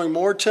is throwing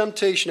more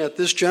temptation at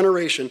this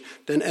generation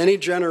than any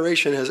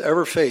generation has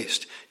ever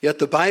faced. Yet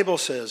the Bible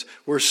says,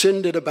 where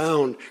sin did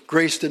abound,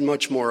 grace did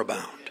much more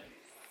abound.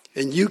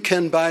 And you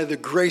can, by the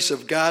grace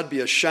of God, be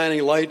a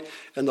shining light.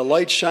 And the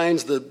light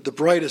shines the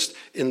brightest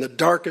in the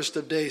darkest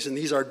of days. And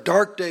these are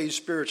dark days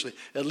spiritually,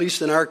 at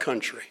least in our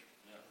country.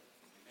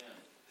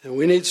 And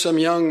we need some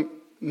young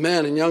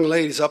men and young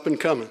ladies up and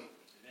coming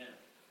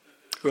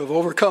who have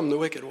overcome the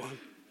wicked one.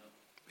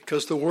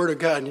 Because the Word of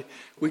God,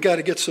 we got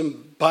to get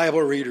some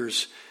Bible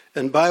readers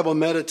and Bible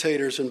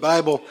meditators and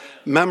Bible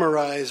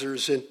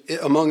memorizers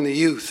among the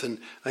youth. And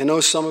I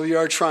know some of you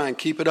are trying.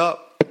 Keep it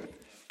up.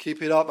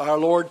 Keep it up. Our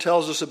Lord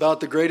tells us about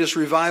the greatest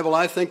revival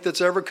I think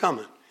that's ever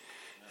coming.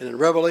 And in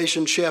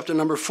Revelation chapter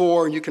number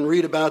 4, and you can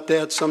read about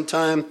that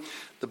sometime,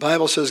 the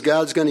Bible says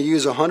God's going to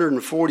use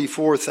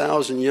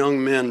 144,000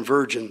 young men,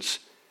 virgins,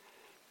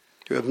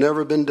 who have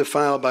never been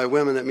defiled by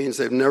women. That means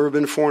they've never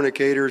been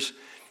fornicators.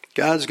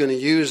 God's going to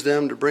use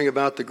them to bring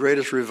about the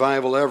greatest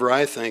revival ever,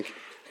 I think,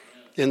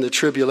 in the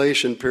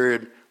tribulation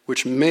period,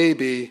 which may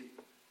be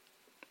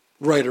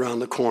right around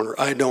the corner.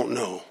 I don't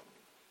know.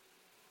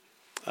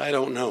 I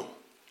don't know.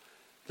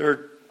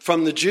 They're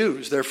from the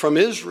Jews. They're from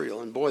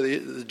Israel. And boy,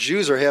 the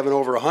Jews are having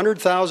over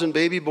 100,000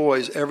 baby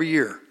boys every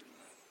year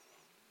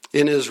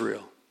in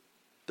Israel.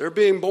 They're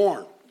being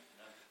born.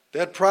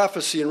 That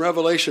prophecy in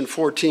Revelation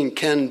 14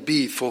 can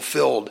be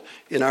fulfilled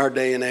in our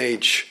day and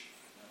age.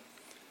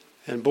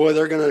 And boy,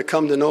 they're going to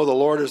come to know the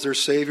Lord as their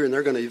Savior, and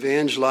they're going to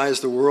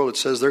evangelize the world. It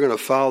says they're going to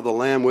follow the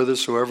Lamb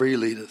whithersoever he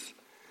leadeth.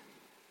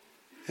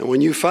 And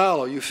when you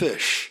follow, you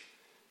fish.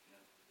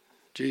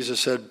 Jesus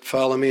said,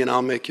 follow me and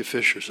I'll make you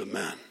fishers of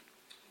men.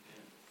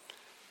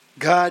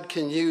 God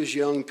can use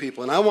young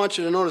people. And I want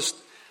you to notice,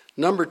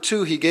 number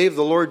 2, he gave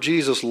the Lord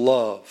Jesus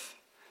love.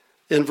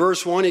 In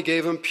verse 1, he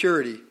gave him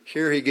purity.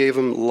 Here he gave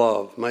him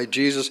love. My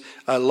Jesus,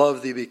 I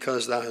love thee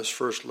because thou hast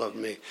first loved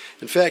me.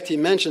 In fact, he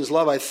mentions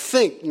love, I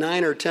think,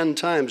 9 or 10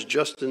 times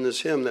just in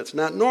this hymn. That's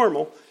not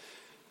normal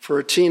for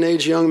a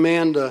teenage young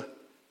man to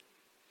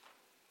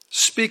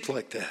speak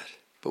like that.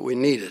 But we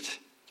need it.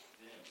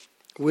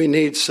 We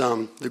need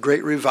some. The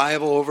great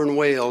revival over in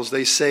Wales,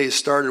 they say,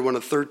 started when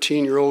a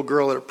 13-year-old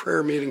girl at a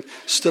prayer meeting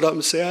stood up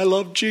and said, I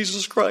love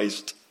Jesus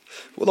Christ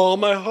with all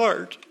my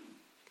heart.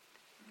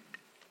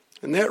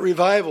 And that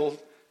revival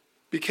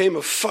became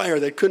a fire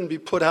that couldn't be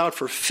put out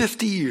for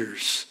 50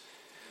 years.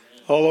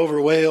 All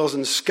over Wales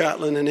and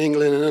Scotland and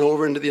England and then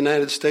over into the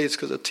United States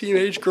because a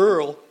teenage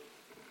girl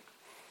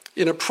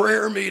in a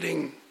prayer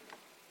meeting.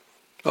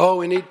 Oh,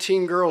 we need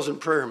teen girls in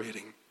prayer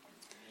meeting.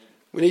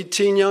 We need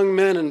teen young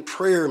men in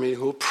prayer meeting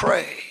who will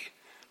pray.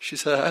 She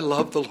said, I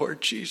love the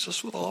Lord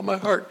Jesus with all my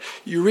heart.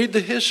 You read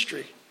the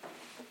history.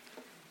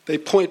 They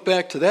point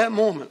back to that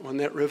moment when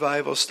that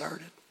revival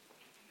started.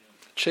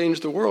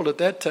 Changed the world at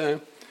that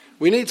time.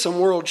 We need some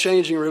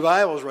world-changing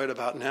revivals right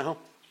about now.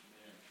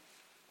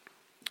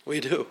 We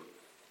do.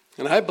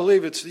 And I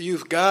believe it's the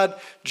youth. God,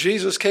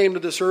 Jesus came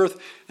to this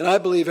earth, and I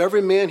believe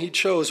every man he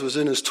chose was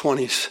in his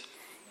 20s.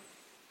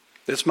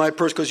 That's my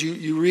person, because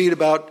you read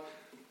about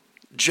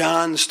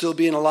John still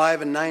being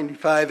alive in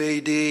 95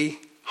 A.D.,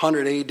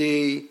 100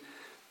 A.D.,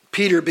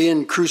 Peter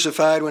being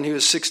crucified when he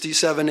was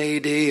 67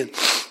 A.D., and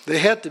they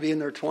had to be in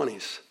their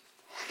 20s.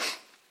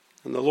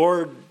 And the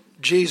Lord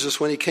Jesus,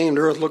 when he came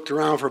to earth, looked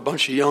around for a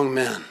bunch of young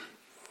men.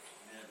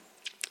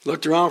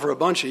 Looked around for a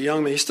bunch of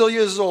young men. He still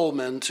uses old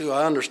men, too.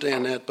 I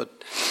understand that,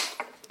 but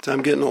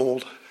I'm getting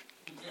old.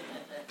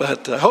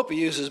 But I hope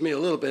he uses me a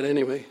little bit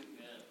anyway.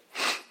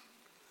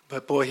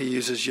 But boy, he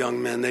uses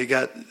young men. They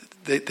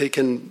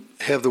can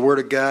have the Word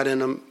of God in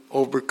them,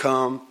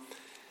 overcome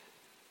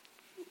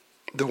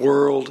the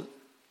world,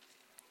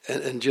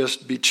 and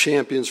just be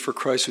champions for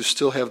Christ who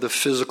still have the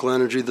physical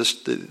energy.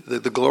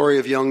 The glory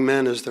of young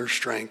men is their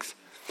strength.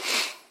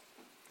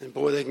 And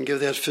boy, they can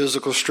give that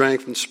physical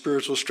strength and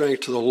spiritual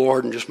strength to the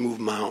Lord and just move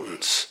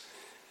mountains.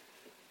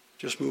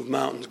 Just move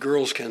mountains.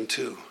 Girls can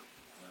too.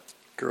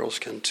 Girls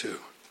can too.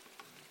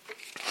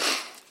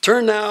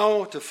 Turn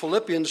now to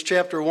Philippians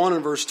chapter 1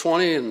 and verse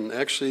 20, and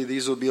actually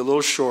these will be a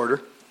little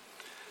shorter.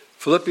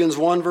 Philippians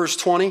 1 verse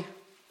 20.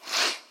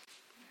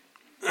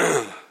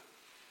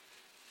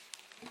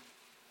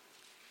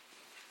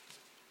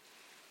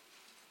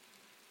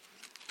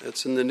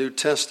 That's in the New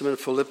Testament,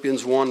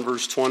 Philippians 1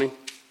 verse 20.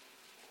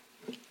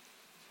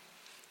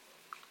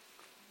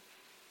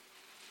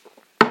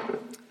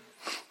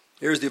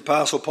 Here's the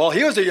Apostle Paul.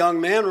 He was a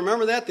young man.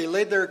 Remember that? They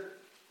laid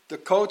the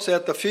coats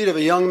at the feet of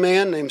a young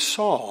man named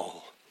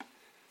Saul.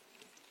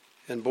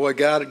 And boy,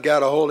 God had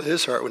got a hold of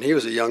his heart when he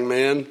was a young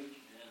man.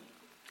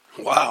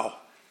 Wow.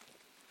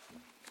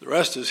 The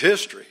rest is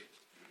history.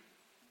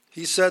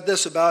 He said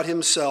this about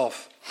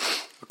himself.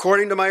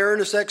 According to my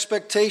earnest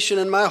expectation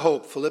and my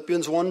hope,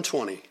 Philippians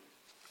 1:20,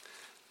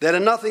 that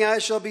in nothing I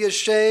shall be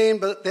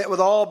ashamed, but that with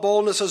all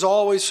boldness as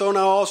always, so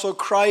now also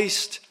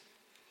Christ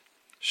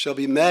shall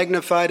be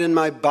magnified in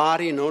my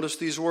body. Notice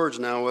these words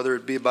now, whether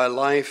it be by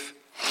life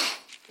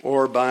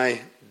or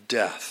by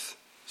death.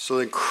 So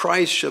that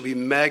Christ shall be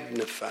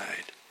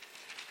magnified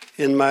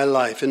in my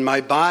life, in my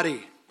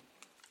body.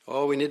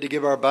 Oh, we need to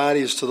give our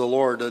bodies to the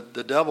Lord.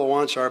 The devil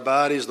wants our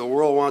bodies. The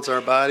world wants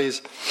our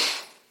bodies.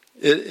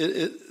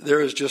 There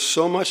is just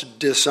so much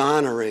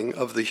dishonoring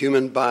of the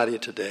human body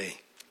today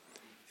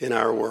in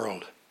our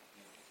world.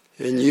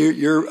 And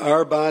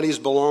our bodies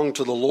belong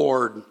to the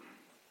Lord.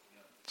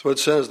 That's what it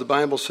says. The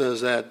Bible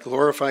says that.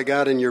 Glorify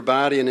God in your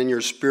body and in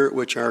your spirit,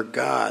 which are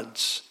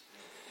God's.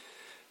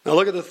 Now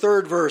look at the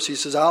third verse. He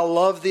says, I'll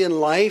love thee in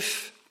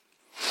life.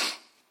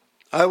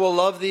 I will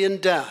love thee in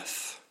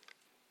death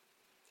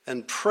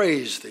and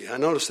praise thee. I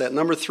noticed that.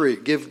 Number 3,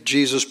 give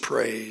Jesus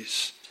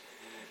praise.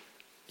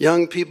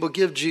 Young people,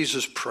 give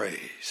Jesus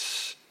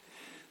praise.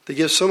 They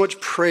give so much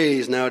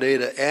praise nowadays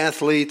to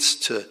athletes,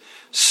 to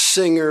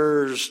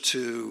singers,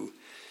 to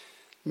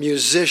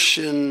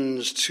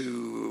musicians,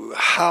 to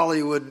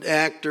Hollywood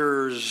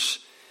actors.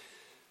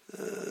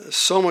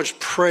 So much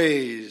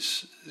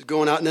praise is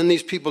going out. And then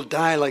these people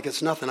die like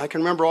it's nothing. I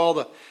can remember all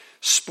the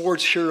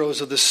sports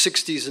heroes of the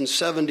 60s and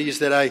 70s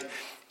that I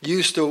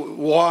used to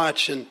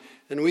watch and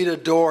we'd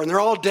adore. And they're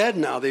all dead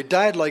now. They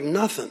died like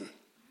nothing.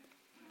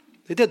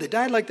 They did. They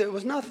died like it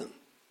was nothing.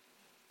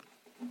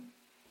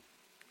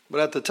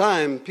 But at the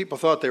time, people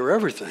thought they were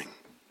everything.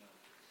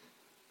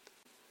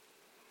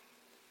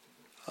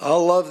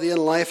 I'll love thee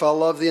in life, I'll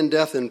love thee in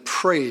death, and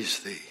praise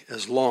thee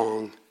as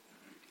long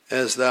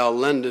as thou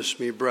lendest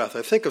me breath.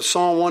 I think of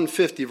Psalm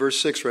 150, verse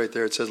 6 right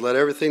there. It says, let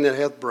everything that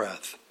hath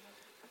breath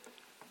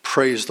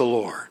praise the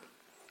Lord.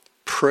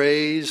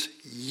 Praise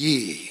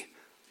ye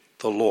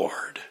the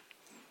Lord.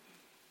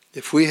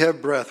 If we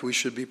have breath, we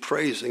should be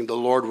praising the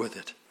Lord with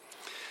it.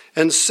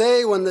 And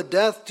say, when the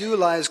death dew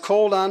lies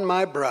cold on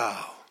my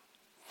brow,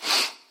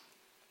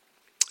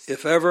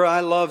 if ever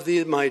I love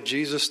thee, my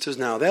Jesus, 'tis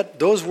now.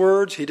 Those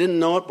words, he didn't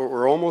know it, but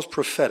were almost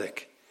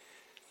prophetic.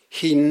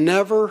 He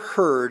never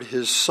heard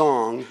his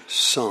song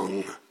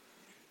sung.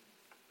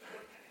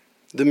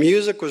 The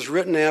music was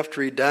written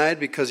after he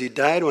died because he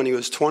died when he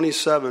was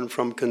 27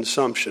 from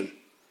consumption.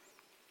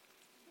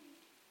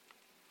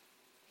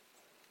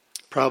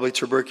 Probably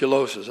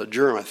tuberculosis, a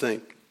germ, I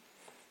think.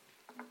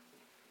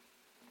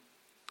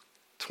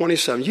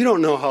 27. You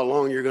don't know how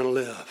long you're going to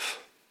live.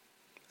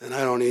 And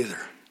I don't either.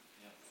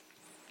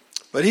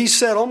 But he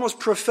said almost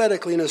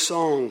prophetically in a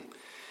song,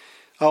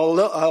 I'll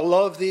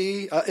love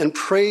thee and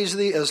praise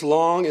thee as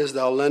long as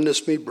thou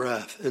lendest me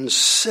breath, and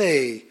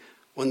say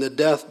when the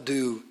death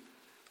dew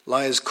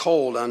lies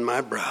cold on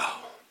my brow,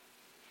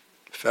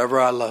 if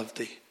ever I love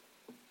thee,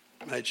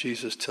 my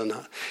Jesus, till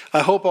now. I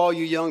hope all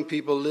you young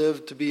people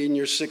live to be in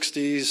your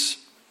 60s,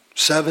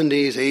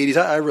 70s, 80s.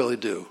 I really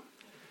do.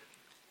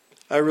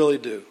 I really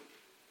do.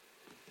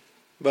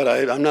 But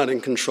I'm not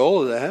in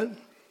control of that.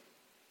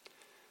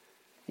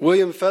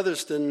 William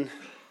Featherston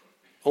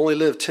only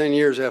lived 10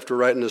 years after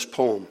writing this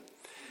poem.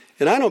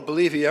 And I don't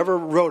believe he ever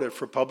wrote it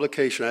for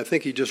publication. I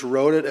think he just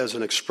wrote it as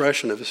an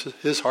expression of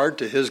his heart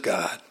to his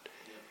God.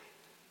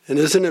 And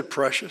isn't it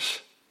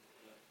precious?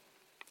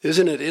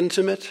 Isn't it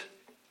intimate?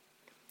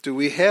 Do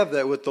we have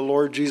that with the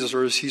Lord Jesus,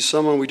 or is he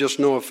someone we just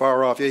know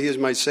afar off? Yeah, he is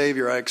my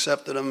Savior. I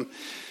accepted him,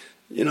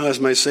 as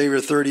my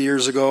Savior 30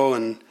 years ago,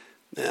 and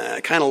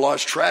I kind of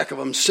lost track of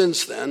him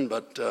since then.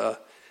 But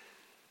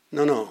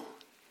no.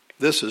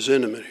 This is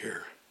intimate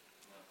here.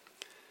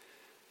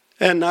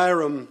 And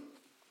Hiram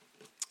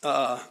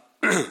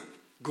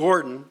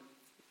Gordon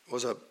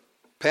was a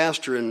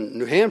pastor in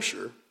New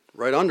Hampshire,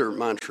 right under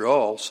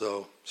Montreal,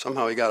 so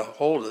somehow he got a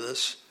hold of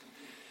this.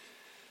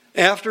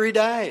 After he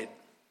died.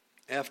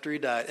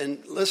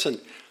 And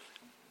listen,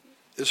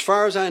 as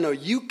far as I know,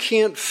 you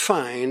can't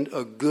find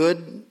a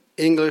good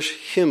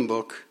English hymn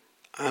book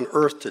on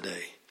earth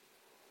today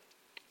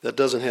that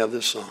doesn't have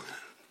this song in it.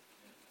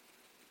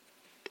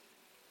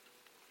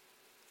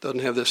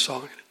 Doesn't have this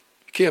song in it.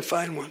 You can't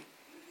find one.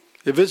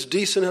 If it's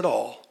decent at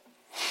all,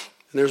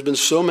 and there's been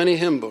so many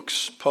hymn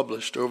books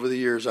published over the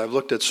years, I've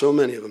looked at so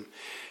many of them,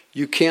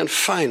 you can't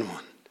find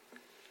one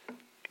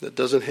that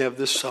doesn't have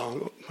this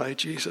song, my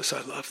Jesus, I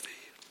love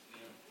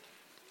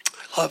thee.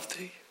 I love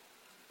thee.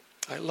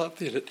 I love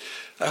thee.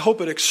 I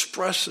hope it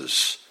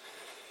expresses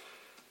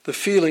the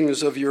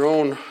feelings of your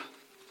own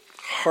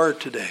heart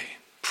today.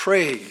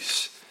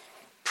 Praise.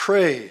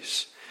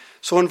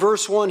 So in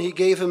verse 1, he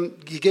gave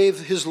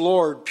his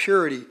Lord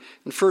purity.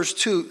 In verse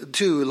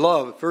 2,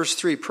 love. Verse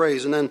 3,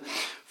 praise. And then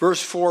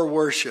verse 4,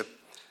 worship.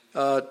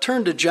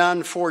 Turn to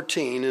John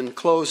 14 in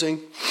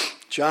closing.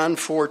 John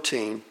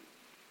 14.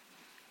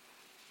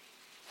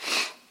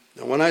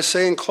 Now when I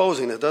say in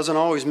closing, that doesn't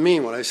always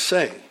mean what I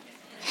say.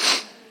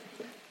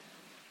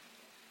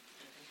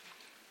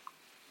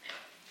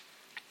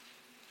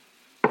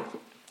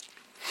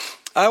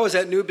 I was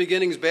at New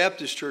Beginnings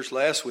Baptist Church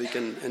last week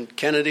in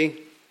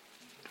Kennedy.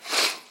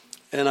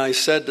 And I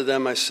said to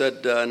them,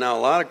 now a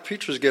lot of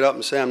preachers get up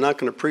and say, I'm not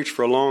going to preach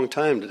for a long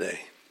time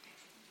today.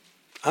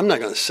 I'm not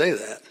going to say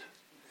that.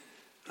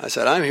 I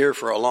said, I'm here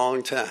for a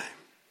long time.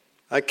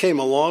 I came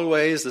a long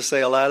ways to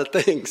say a lot of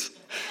things.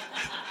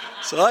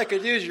 So I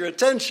could use your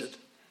attention.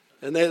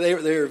 And they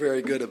were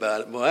very good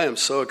about it. Boy, I am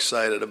so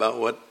excited about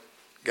what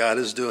God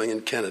is doing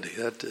in Kennedy.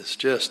 That is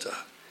just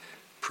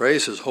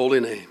praise his holy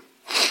name.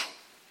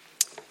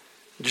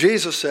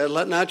 Jesus said,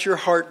 let not your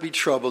heart be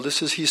troubled.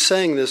 He's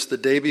saying this the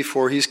day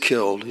before he's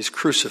killed. He's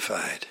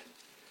crucified.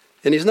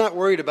 And he's not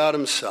worried about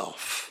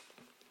himself.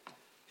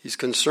 He's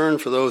concerned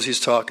for those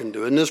he's talking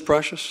to. Isn't this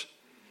precious?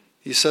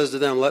 He says to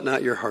them, let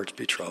not your hearts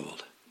be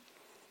troubled.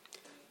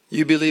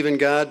 You believe in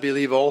God,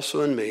 believe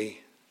also in me.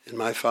 In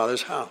my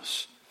Father's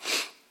house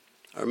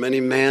are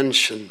many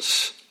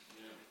mansions.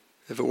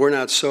 If it were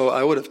not so,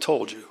 I would have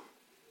told you.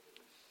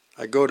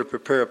 I go to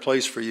prepare a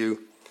place for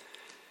you.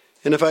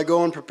 And if I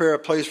go and prepare a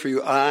place for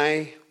you,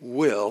 I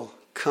will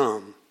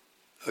come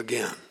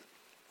again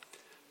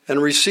and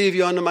receive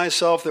you unto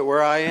myself, that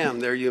where I am,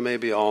 there you may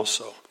be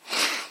also.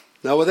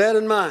 Now with that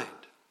in mind,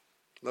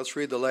 let's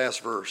read the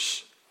last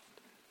verse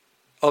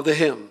of the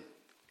hymn,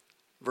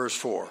 verse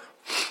 4.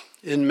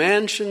 In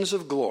mansions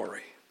of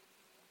glory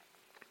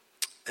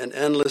and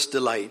endless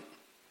delight,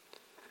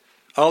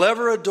 I'll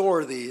ever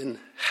adore thee in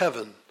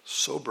heaven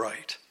so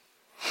bright.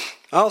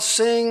 I'll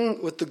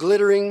sing with the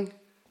glittering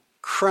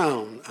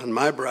crown on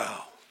my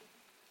brow.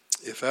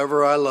 If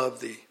ever I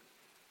love thee,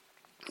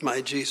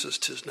 my Jesus,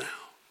 'tis now.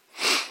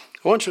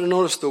 I want you to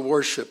notice the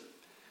worship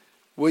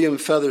William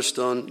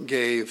Featherstone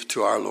gave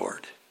to our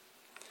Lord.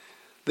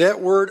 That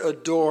word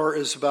adore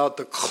is about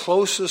the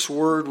closest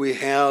word we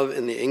have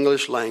in the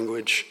English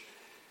language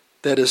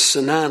that is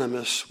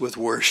synonymous with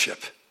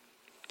worship.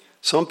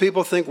 Some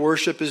people think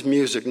worship is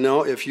music.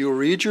 No, if you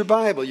read your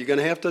Bible, you're going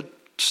to have to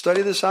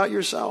study this out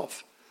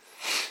yourself.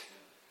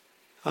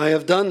 I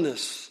have done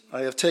this.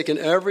 I have taken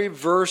every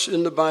verse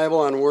in the Bible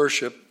on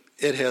worship.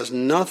 It has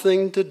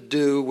nothing to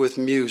do with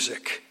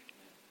music.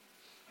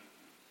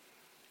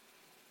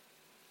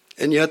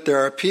 And yet there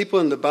are people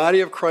in the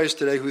body of Christ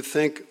today who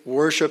think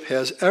worship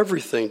has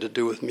everything to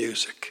do with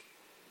music.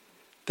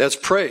 That's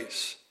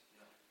praise.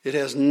 It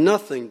has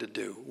nothing to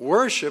do.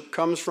 Worship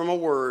comes from a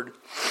word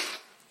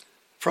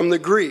from the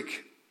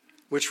Greek,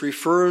 which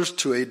refers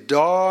to a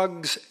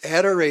dog's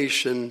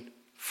adoration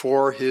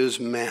for his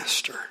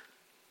master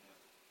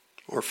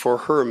or for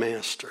her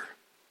master.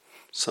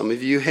 Some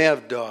of you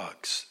have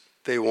dogs.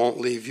 They won't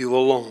leave you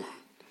alone.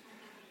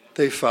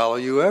 They follow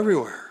you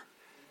everywhere.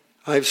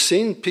 I've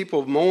seen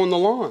people mowing the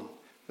lawn.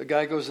 The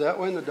guy goes that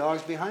way and the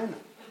dog's behind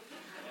him.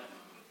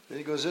 Then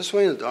he goes this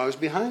way and the dog's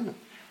behind him.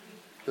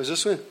 Goes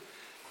this way.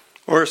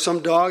 Or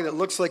some dog that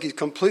looks like he's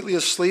completely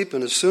asleep,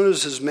 and as soon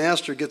as his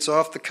master gets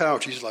off the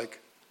couch, he's like,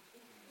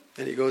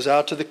 and he goes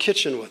out to the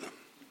kitchen with him.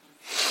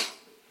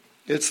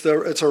 It's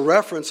a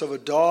reference of a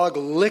dog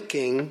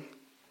licking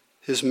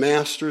his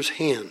master's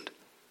hand.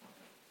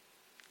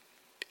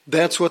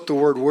 That's what the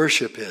word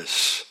worship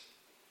is.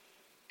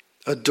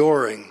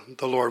 Adoring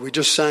the Lord. We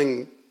just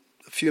sang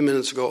a few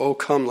minutes ago, "Oh,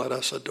 come, let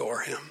us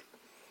adore him.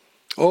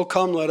 Oh,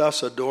 come, let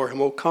us adore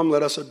him. Oh, come,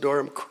 let us adore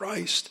him,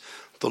 Christ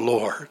the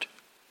Lord."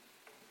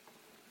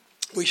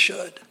 We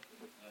should.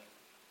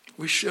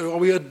 We should. Oh,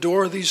 we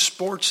adore these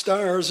sports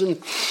stars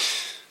and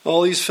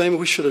all these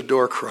famous. We should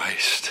adore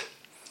Christ.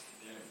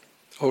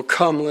 Oh,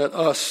 come, let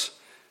us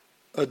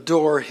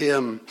adore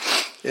him.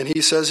 And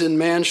he says, in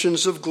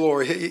mansions of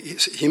glory.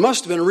 He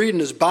must have been reading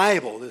his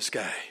Bible, this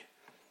guy,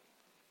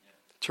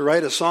 to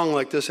write a song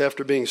like this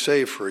after being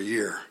saved for a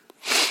year.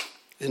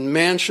 In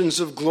mansions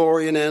of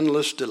glory and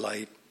endless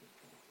delight,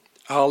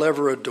 I'll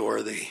ever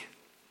adore thee.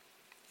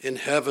 In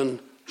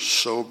heaven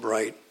so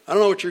bright. I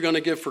don't know what you're going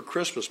to give for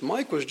Christmas.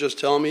 Mike was just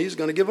telling me he's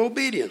going to give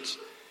obedience.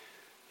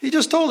 He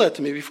just told that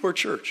to me before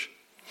church.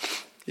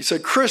 He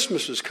said,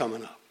 Christmas is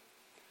coming up.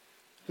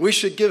 We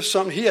should give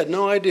something. He had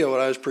no idea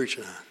what I was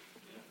preaching on.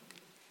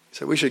 He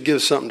said, we should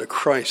give something to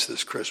Christ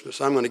this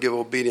Christmas. I'm going to give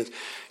obedience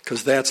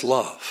because that's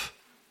love.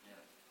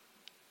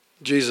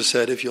 Jesus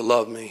said, if you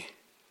love me,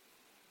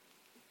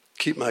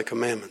 keep my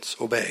commandments.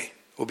 Obey.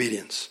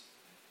 Obedience.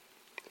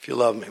 If you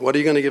love me. What are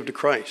you going to give to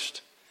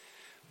Christ?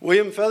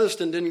 William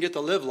Featherstone didn't get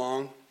to live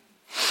long.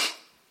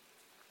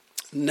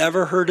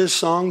 Never heard his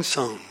song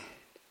sung.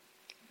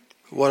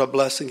 What a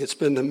blessing it's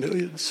been to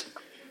millions.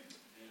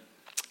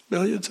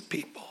 Millions of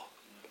people.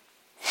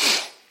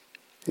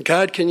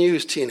 God can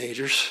use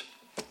teenagers.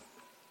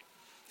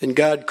 And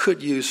God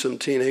could use some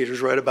teenagers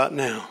right about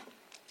now.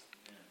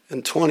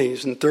 And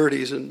 20s and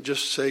 30s and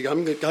just say,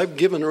 I've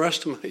given the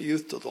rest of my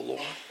youth to the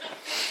Lord.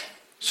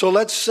 So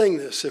let's sing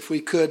this if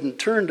we could and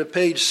turn to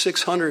page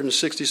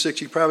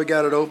 666. You probably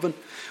got it open.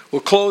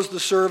 We'll close the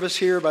service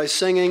here by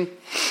singing.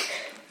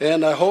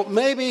 And I hope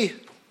maybe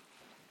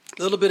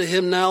a little bit of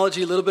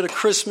hymnology, a little bit of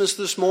Christmas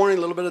this morning,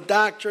 a little bit of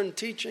doctrine,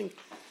 teaching.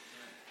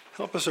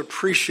 Help us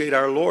appreciate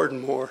our Lord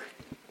more.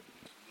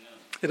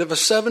 And if a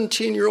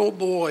 17-year-old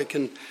boy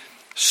can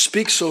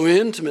speak so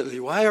intimately,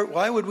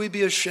 why would we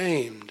be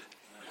ashamed?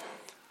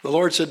 The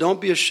Lord said, don't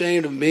be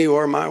ashamed of me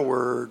or my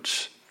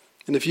words.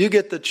 And if you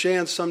get the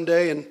chance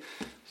someday and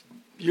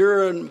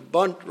you're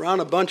around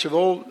a bunch of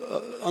old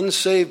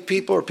unsaved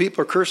people or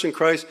people are cursing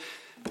Christ,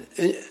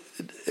 and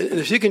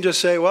if you can just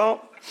say,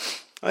 well,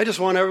 I just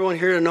want everyone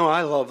here to know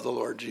I love the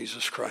Lord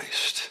Jesus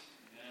Christ.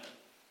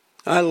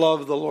 I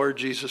love the Lord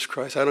Jesus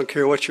Christ. I don't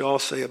care what you all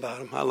say about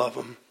him. I love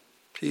him.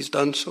 He's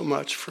done so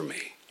much for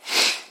me.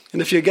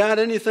 And if you got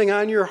anything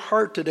on your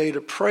heart today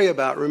to pray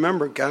about,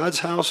 remember, God's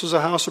house is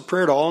a house of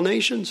prayer to all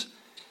nations.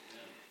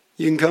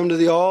 You can come to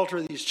the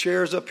altar, these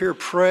chairs up here,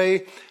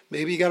 pray.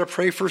 Maybe you got to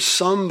pray for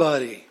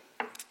somebody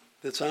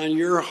that's on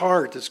your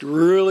heart that's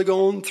really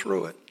going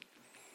through it.